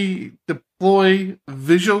actually deploy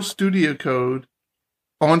Visual Studio Code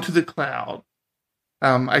onto the cloud.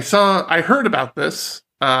 I heard about this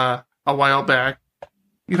a while back.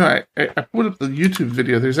 You know, I put up the YouTube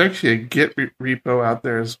video. There's actually a Git repo out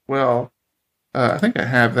there as well. I think I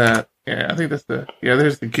have that. Yeah, I think that's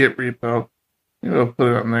there's the Git repo. I'll put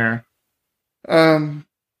it on there.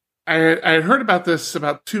 I heard about this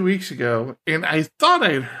about 2 weeks ago, and I thought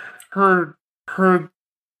I'd heard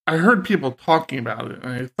people talking about it,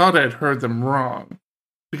 and I thought I'd heard them wrong.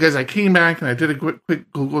 Because I came back and I did a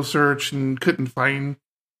quick Google search and couldn't find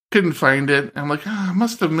it. I'm like, I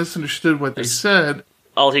must have misunderstood what they said.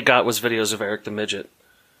 All he got was videos of Eric the Midget.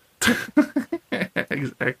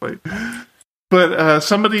 Exactly. But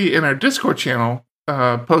somebody in our Discord channel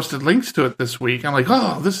posted links to it this week. I'm like,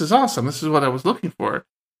 oh, this is awesome. This is what I was looking for.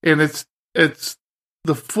 And it's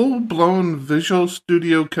the full-blown Visual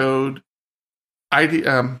Studio Code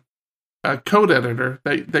code editor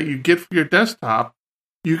that you get for your desktop.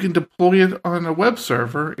 You can deploy it on a web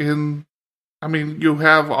server you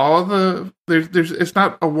have all it's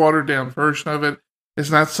not a watered down version of it.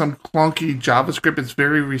 It's not some clunky JavaScript. It's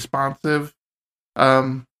very responsive.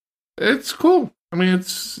 It's cool. I mean,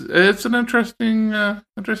 it's an interesting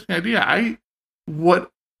idea.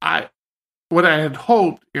 What I had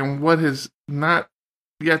hoped and what is not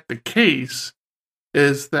yet the case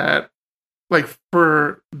is that, like,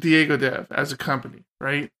 for Diego Dev as a company,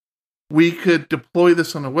 right? We could deploy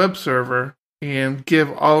this on a web server and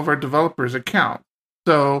give all of our developers accounts.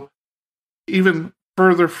 So even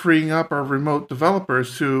further freeing up our remote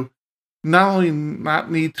developers who not only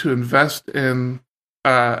not need to invest in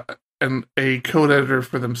a code editor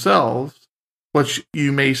for themselves, which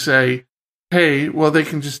you may say, hey, well, they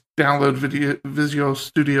can just download Visual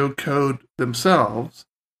Studio Code themselves,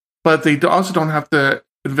 but they also don't have to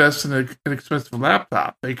invest in an expensive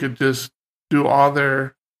laptop. They could just do all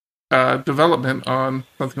their development on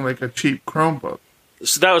something like a cheap Chromebook.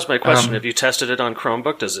 So that was my question. Have you tested it on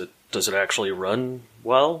Chromebook? Does it actually run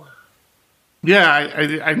well?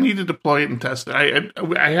 Yeah, I need to deploy it and test it.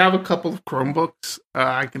 I have a couple of Chromebooks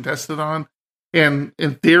I can test it on, and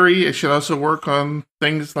in theory, it should also work on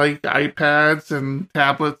things like iPads and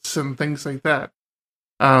tablets and things like that.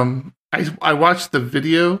 I watched the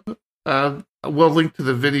video. We'll link to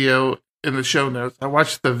the video in the show notes. I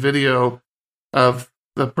watched the video of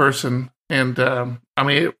the person, and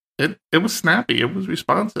it was snappy. It was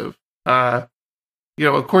responsive.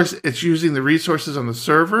 Of course, it's using the resources on the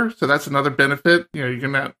server, so that's another benefit. You're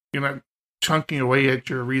not chunking away at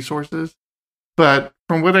your resources. But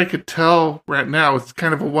from what I could tell right now, it's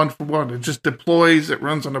kind of a one-for-one. It just deploys, it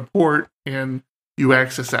runs on a port, and you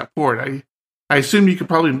access that port. I assume you could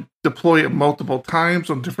probably deploy it multiple times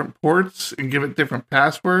on different ports and give it different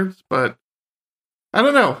passwords. But I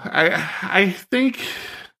don't know. I think,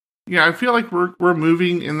 I feel like we're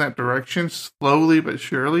moving in that direction slowly but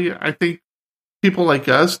surely. I think people like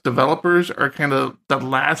us, developers, are kind of the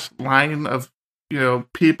last line of,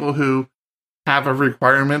 people who have a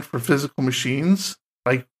requirement for physical machines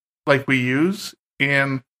like we use,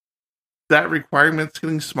 and that requirement's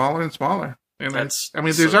getting smaller and smaller. And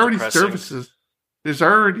there's already services. There's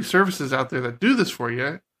already services out there that do this for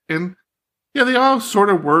you, and they all sort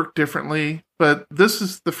of work differently. But this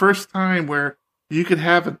is the first time where you could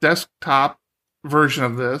have a desktop version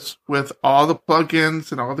of this with all the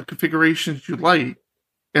plugins and all the configurations you like,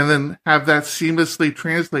 and then have that seamlessly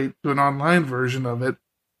translate to an online version of it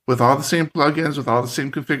with all the same plugins, with all the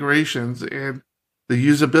same configurations, and the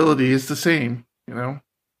usability is the same.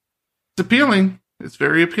 It's appealing. It's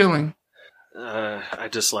very appealing. I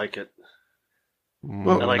dislike it.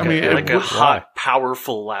 Well, I like a hot,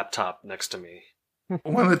 powerful laptop next to me.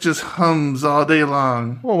 One that just hums all day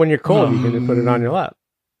long. Well, when you're cold, you can just put it on your lap.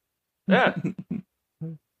 Yeah.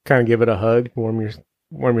 Kind of give it a hug, warm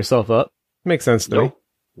yourself up. Makes sense to me.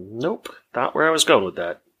 Nope. Not where I was going with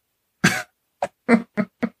that.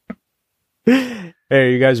 Hey, are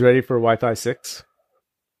you guys ready for Wi-Fi 6?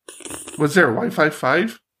 Was there a Wi-Fi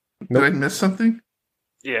 5? Nope. Did I miss something?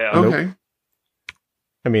 Yeah. Okay. Nope.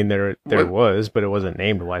 I mean, there was, but it wasn't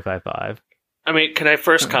named Wi-Fi 5. I mean, can I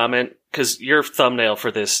first comment? Because your thumbnail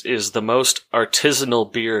for this is the most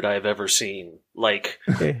artisanal beard I've ever seen. Like,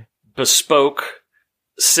 bespoke,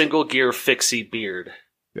 single gear fixie beard.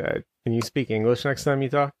 Can you speak English next time you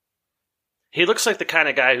talk? He looks like the kind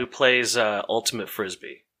of guy who plays Ultimate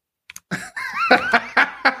Frisbee.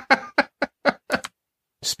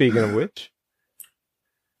 Speaking of which,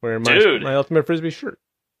 wearing my Ultimate Frisbee shirt.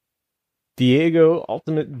 Diego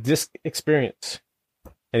Ultimate Disc Experience.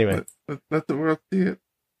 Anyway. Let the world see it.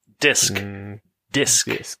 Disc. This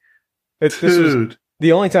was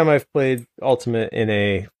the only time I've played Ultimate in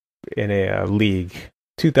a league.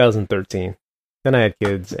 2013. Then I had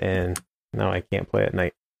kids, and now I can't play at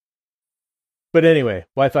night. But anyway,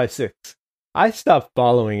 Wi-Fi 6. I stopped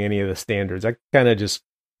following any of the standards. I kind of just,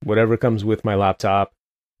 whatever comes with my laptop,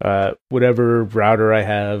 whatever router I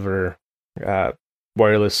have, or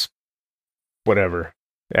wireless, whatever,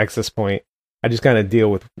 access point, I just kind of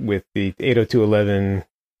deal with the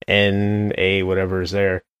 802.11n, whatever is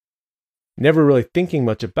there. Never really thinking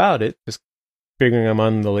much about it, just figuring I'm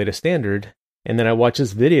on the latest standard. And then I watched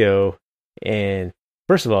this video, and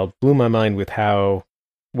first of all, it blew my mind with how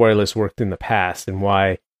wireless worked in the past, and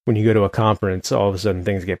why when you go to a conference, all of a sudden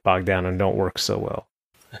things get bogged down and don't work so well.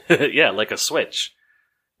 Yeah, like a switch.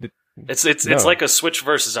 It's like a switch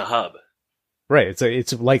versus a hub. Right.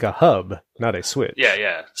 It's like a hub, not a switch.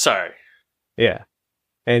 Yeah. Sorry. Yeah.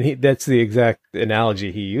 And that's the exact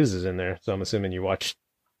analogy he uses in there. So I'm assuming you watched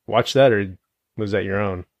that, or was that your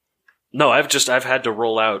own? No, I've had to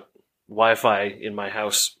roll out Wi-Fi in my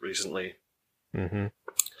house recently. Mm-hmm.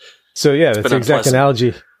 So yeah, that's the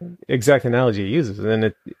exact analogy he uses. And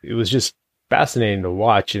then it was just fascinating to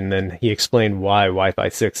watch. And then he explained why Wi-Fi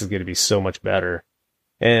 6 is going to be so much better.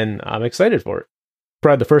 And I'm excited for it.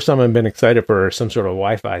 Probably the first time I've been excited for some sort of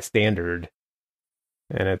Wi-Fi standard.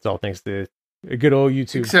 And it's all thanks to a good old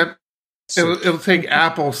YouTube. Except it'll take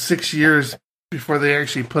Apple 6 years before they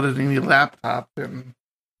actually put it in your laptop. And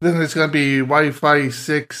then it's going to be Wi-Fi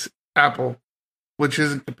 6 Apple, which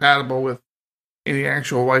isn't compatible with any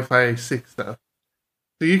actual Wi-Fi 6 stuff.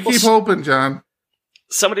 So you keep hoping, John.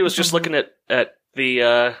 Somebody was just looking at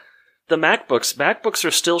the MacBooks. MacBooks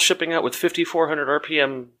are still shipping out with 5,400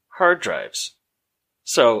 RPM hard drives.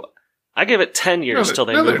 So I give it 10 years till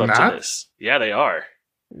they move up to this. Yeah, they are.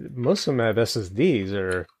 Most of them have SSDs,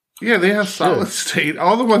 or yeah, they have solid state.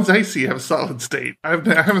 All the ones I see have solid state. I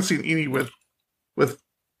haven't seen any with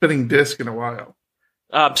fitting disk in a while.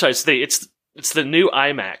 I'm sorry. It's the new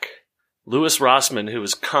iMac. Louis Rossmann, who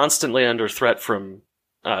is constantly under threat from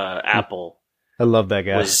Apple. I love that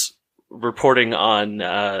guy. Was reporting on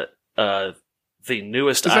the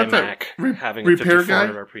newest iMac having a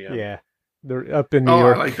 5,400 RPM. Yeah, they're up in New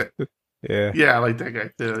York. I like that. Yeah, I like that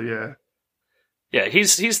guy too. Yeah. Yeah,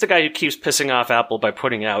 he's the guy who keeps pissing off Apple by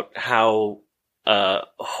putting out how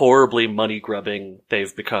horribly money grubbing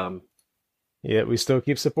they've become. Yeah, we still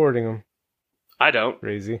keep supporting them. I don't.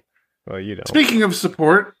 Crazy. Well, you don't. Speaking of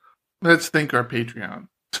support, let's thank our Patreon.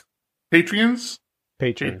 Patrons.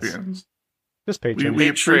 Just patrons.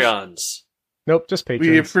 Patreons. Nope, just patrons.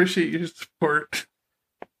 We appreciate your support.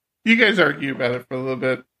 You guys argue about it for a little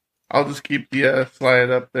bit. I'll just keep the slide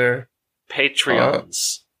up there.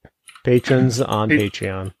 Patreons. Patrons on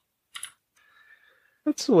Patreon.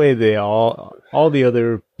 That's the way they all the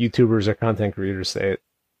other YouTubers or content creators say it.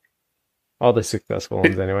 All the successful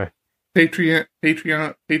ones, anyway. Patreons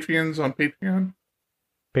on Patreon.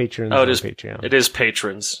 Patrons Oh, on Patreon. It is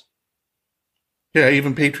patrons. Yeah,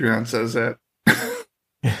 even Patreon says that.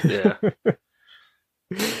 Yeah.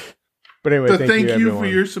 But anyway, So thank you, for everyone.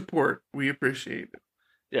 your support. We appreciate it.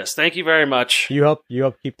 Yes, thank you very much. You help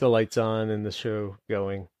keep the lights on and the show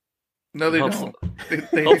going. No, they Hopefully-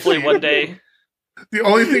 don't. They Hopefully actually- one day. The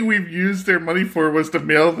only thing we've used their money for was to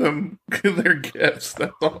mail them their gifts.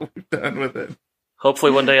 That's all we've done with it.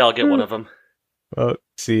 Hopefully one day I'll get one of them. Well,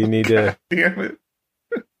 so you need to. Damn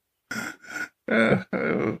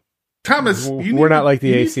it. Thomas, you We're not like the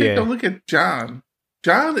you need to ACA. take a look at John.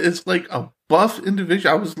 John is like a buff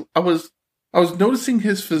individual. I was noticing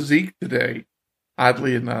his physique today,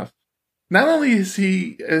 oddly enough. Not only has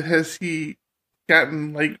he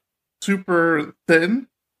gotten like super thin,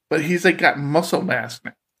 but he's like got muscle mass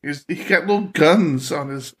now. He got little guns on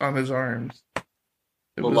his arms. It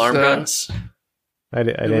Little arm guns. I It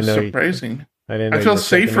didn't was know. surprising. I didn't know. I you feel were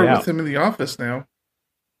checking safer it out. with him in the office now.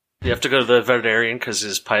 You have to go to the veterinarian because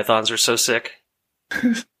his pythons are so sick.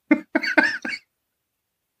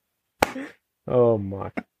 Oh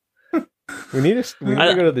my! We need to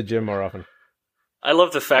go to the gym more often. I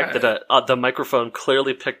love the fact that the microphone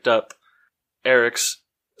clearly picked up Eric's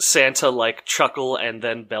Santa-like chuckle and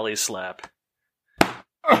then belly slap.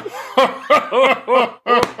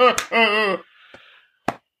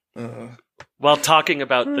 While talking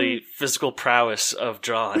about the physical prowess of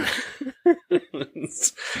John.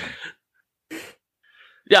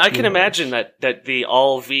 Yeah, I can imagine that the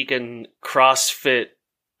all-vegan CrossFit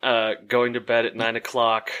going to bed at 9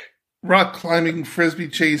 o'clock, rock climbing, frisbee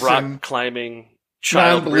chasing, rock climbing,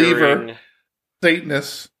 child non-believer. rearing.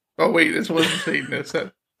 Satanist. Oh wait, this wasn't Satanist.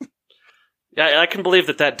 Yeah, I can believe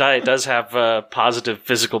that diet does have positive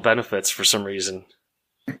physical benefits for some reason.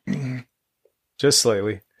 Just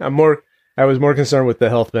slightly. I was more concerned with the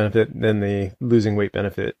health benefit than the losing weight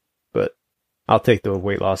benefit, but I'll take the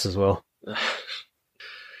weight loss as well.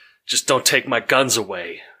 Just don't take my guns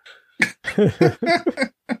away.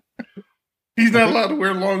 He's not allowed to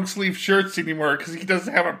wear long sleeve shirts anymore because he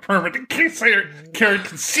doesn't have a permit to carry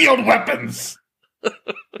concealed weapons.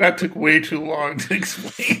 That took way too long to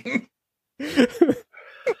explain.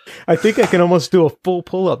 I think I can almost do a full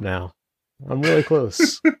pull-up now. I'm really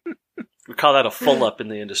close. We call that a full up in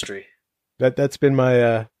the industry. That's been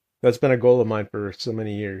my that's been a goal of mine for so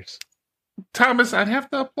many years. Thomas, I'd have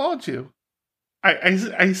to applaud you.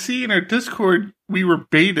 I see in our Discord we were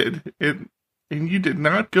baited and you did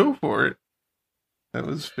not go for it. That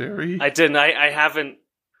was very. I didn't. I haven't.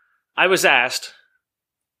 I was asked.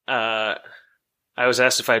 I was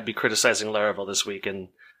asked if I'd be criticizing Laravel this week, and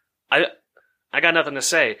I got nothing to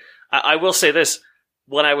say. I will say this: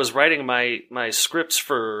 when I was writing my scripts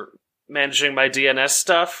for managing my DNS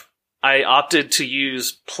stuff, I opted to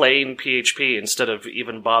use plain PHP instead of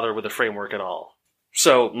even bother with a framework at all.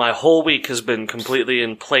 So my whole week has been completely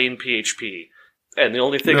in plain PHP, and the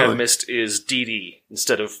only thing Really? I've missed is DD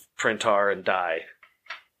instead of printar and die.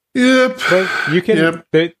 Yep. But you can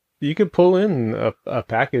Yep. you can pull in a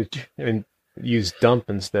package and use dump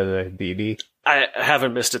instead of DD. I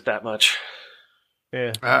haven't missed it that much.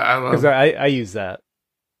 Yeah, I because love I use that.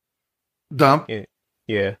 dump.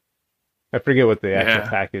 Yeah, I forget what the actual Yeah.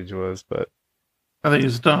 package was, but I think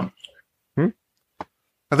it's dump. Hmm?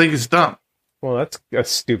 I think it's dump. well, that's a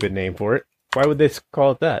stupid name for it. Why would they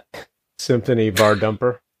call it that? Symphony Var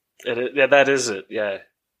Dumper. Yeah, that is it. Yeah.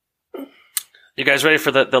 You guys ready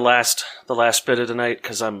for the last bit of tonight?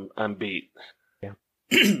 Because I'm beat. Yeah.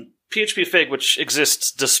 PHP Fig, which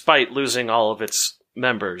exists despite losing all of its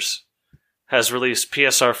members, has released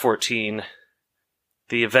PSR 14,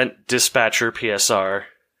 the Event Dispatcher PSR.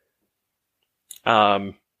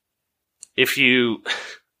 If you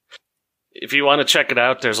want to check it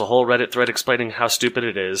out, there's a whole Reddit thread explaining how stupid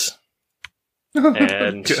it is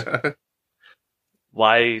and God.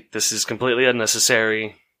 why this is completely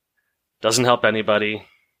unnecessary, doesn't help anybody,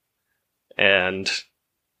 and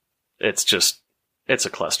it's a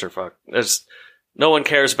clusterfuck. No one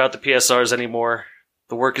cares about the PSRs anymore.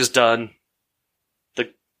 The work is done.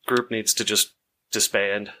 The group needs to just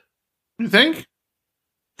disband. You think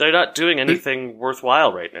They're not doing anything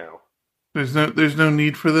worthwhile right now. there's no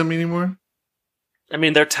need for them anymore? I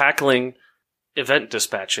mean, they're tackling event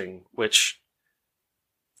dispatching, which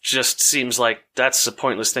just seems like that's a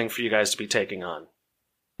pointless thing for you guys to be taking on.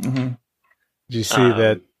 Mm-hmm. Did you see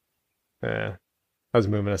that? I was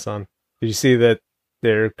moving us on. Did you see that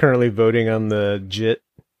they're currently voting on the JIT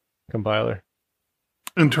compiler?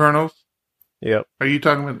 Internals? Yep. Are you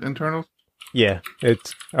talking about internals? Yeah,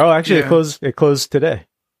 it's. Oh, actually, Yeah. It closed today.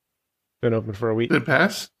 Been open for a week. Did it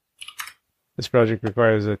pass? This project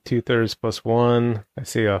requires a 2/3 plus 1. I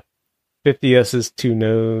see a 50 yeses, 2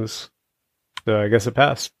 nos. So I guess it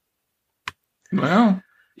passed. Well,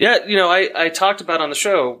 Yeah, I talked about on the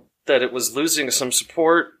show that it was losing some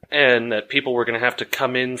support and that people were going to have to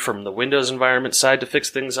come in from the Windows environment side to fix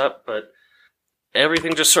things up, but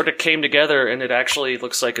everything just sort of came together and it actually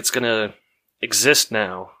looks like it's going to exist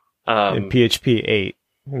now. In PHP 8,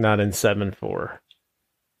 not in 7.4.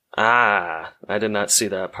 I did not see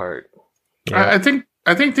that part. Yeah. I think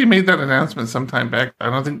they made that announcement sometime back. I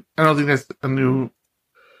don't think that's anything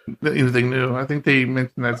new. I think they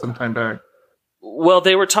mentioned that sometime back. Well,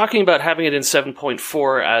 they were talking about having it in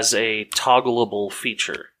 7.4 as a toggleable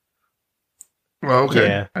feature. Well, okay.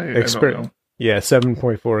 Yeah. I don't know. Yeah,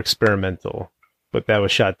 7.4 experimental, but that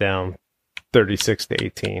was shot down 36 to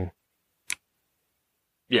 18.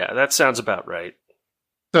 Yeah, that sounds about right.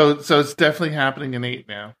 So it's definitely happening in 8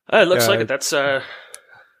 now. It looks like it. That's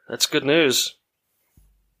good news.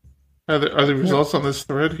 Are the results on this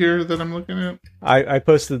thread here that I'm looking at? I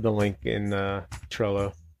posted the link in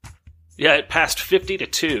Trello. Yeah, it passed 50 to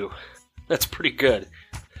 2. That's pretty good.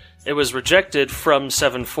 It was rejected from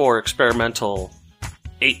 7.4 experimental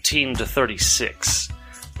 18 to 36,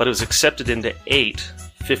 but it was accepted into 8,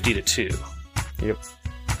 50 to 2. Yep.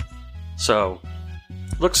 So,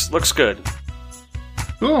 looks good.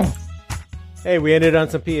 Cool. Hey, we ended on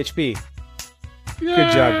some PHP. Yay!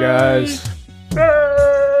 Good job, guys.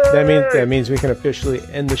 That means we can officially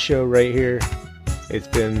end the show right here. It's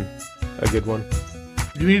been a good one.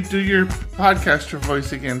 You need to do your podcaster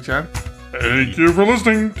voice again, John. Thank you for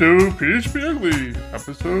listening to PHP Ugly,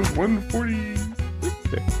 episode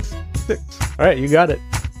 146. All right, you got it.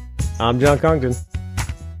 I'm John Congdon.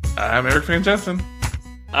 I'm Eric Van Jessen.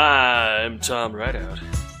 I'm Tom Rideout.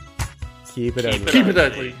 Keep it ugly. Keep it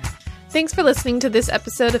ugly. Thanks for listening to this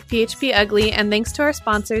episode of PHP Ugly, and thanks to our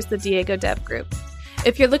sponsors, the Diego Dev Group.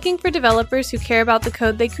 If you're looking for developers who care about the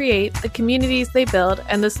code they create, the communities they build,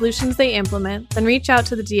 and the solutions they implement, then reach out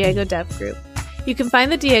to the Diego Dev Group. You can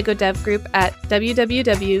find the Diego Dev Group at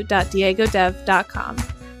www.diegodev.com.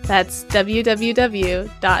 That's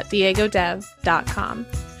www.diegodev.com.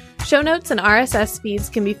 Show notes and RSS feeds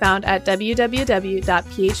can be found at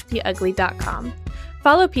www.phpugly.com.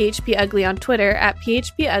 Follow PHP Ugly on Twitter at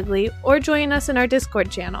PHP Ugly or join us in our Discord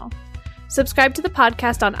channel. Subscribe to the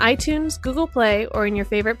podcast on iTunes, Google Play, or in your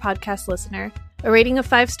favorite podcast listener. A rating of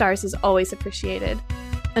 5 stars is always appreciated.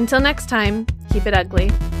 Until next time, keep it ugly.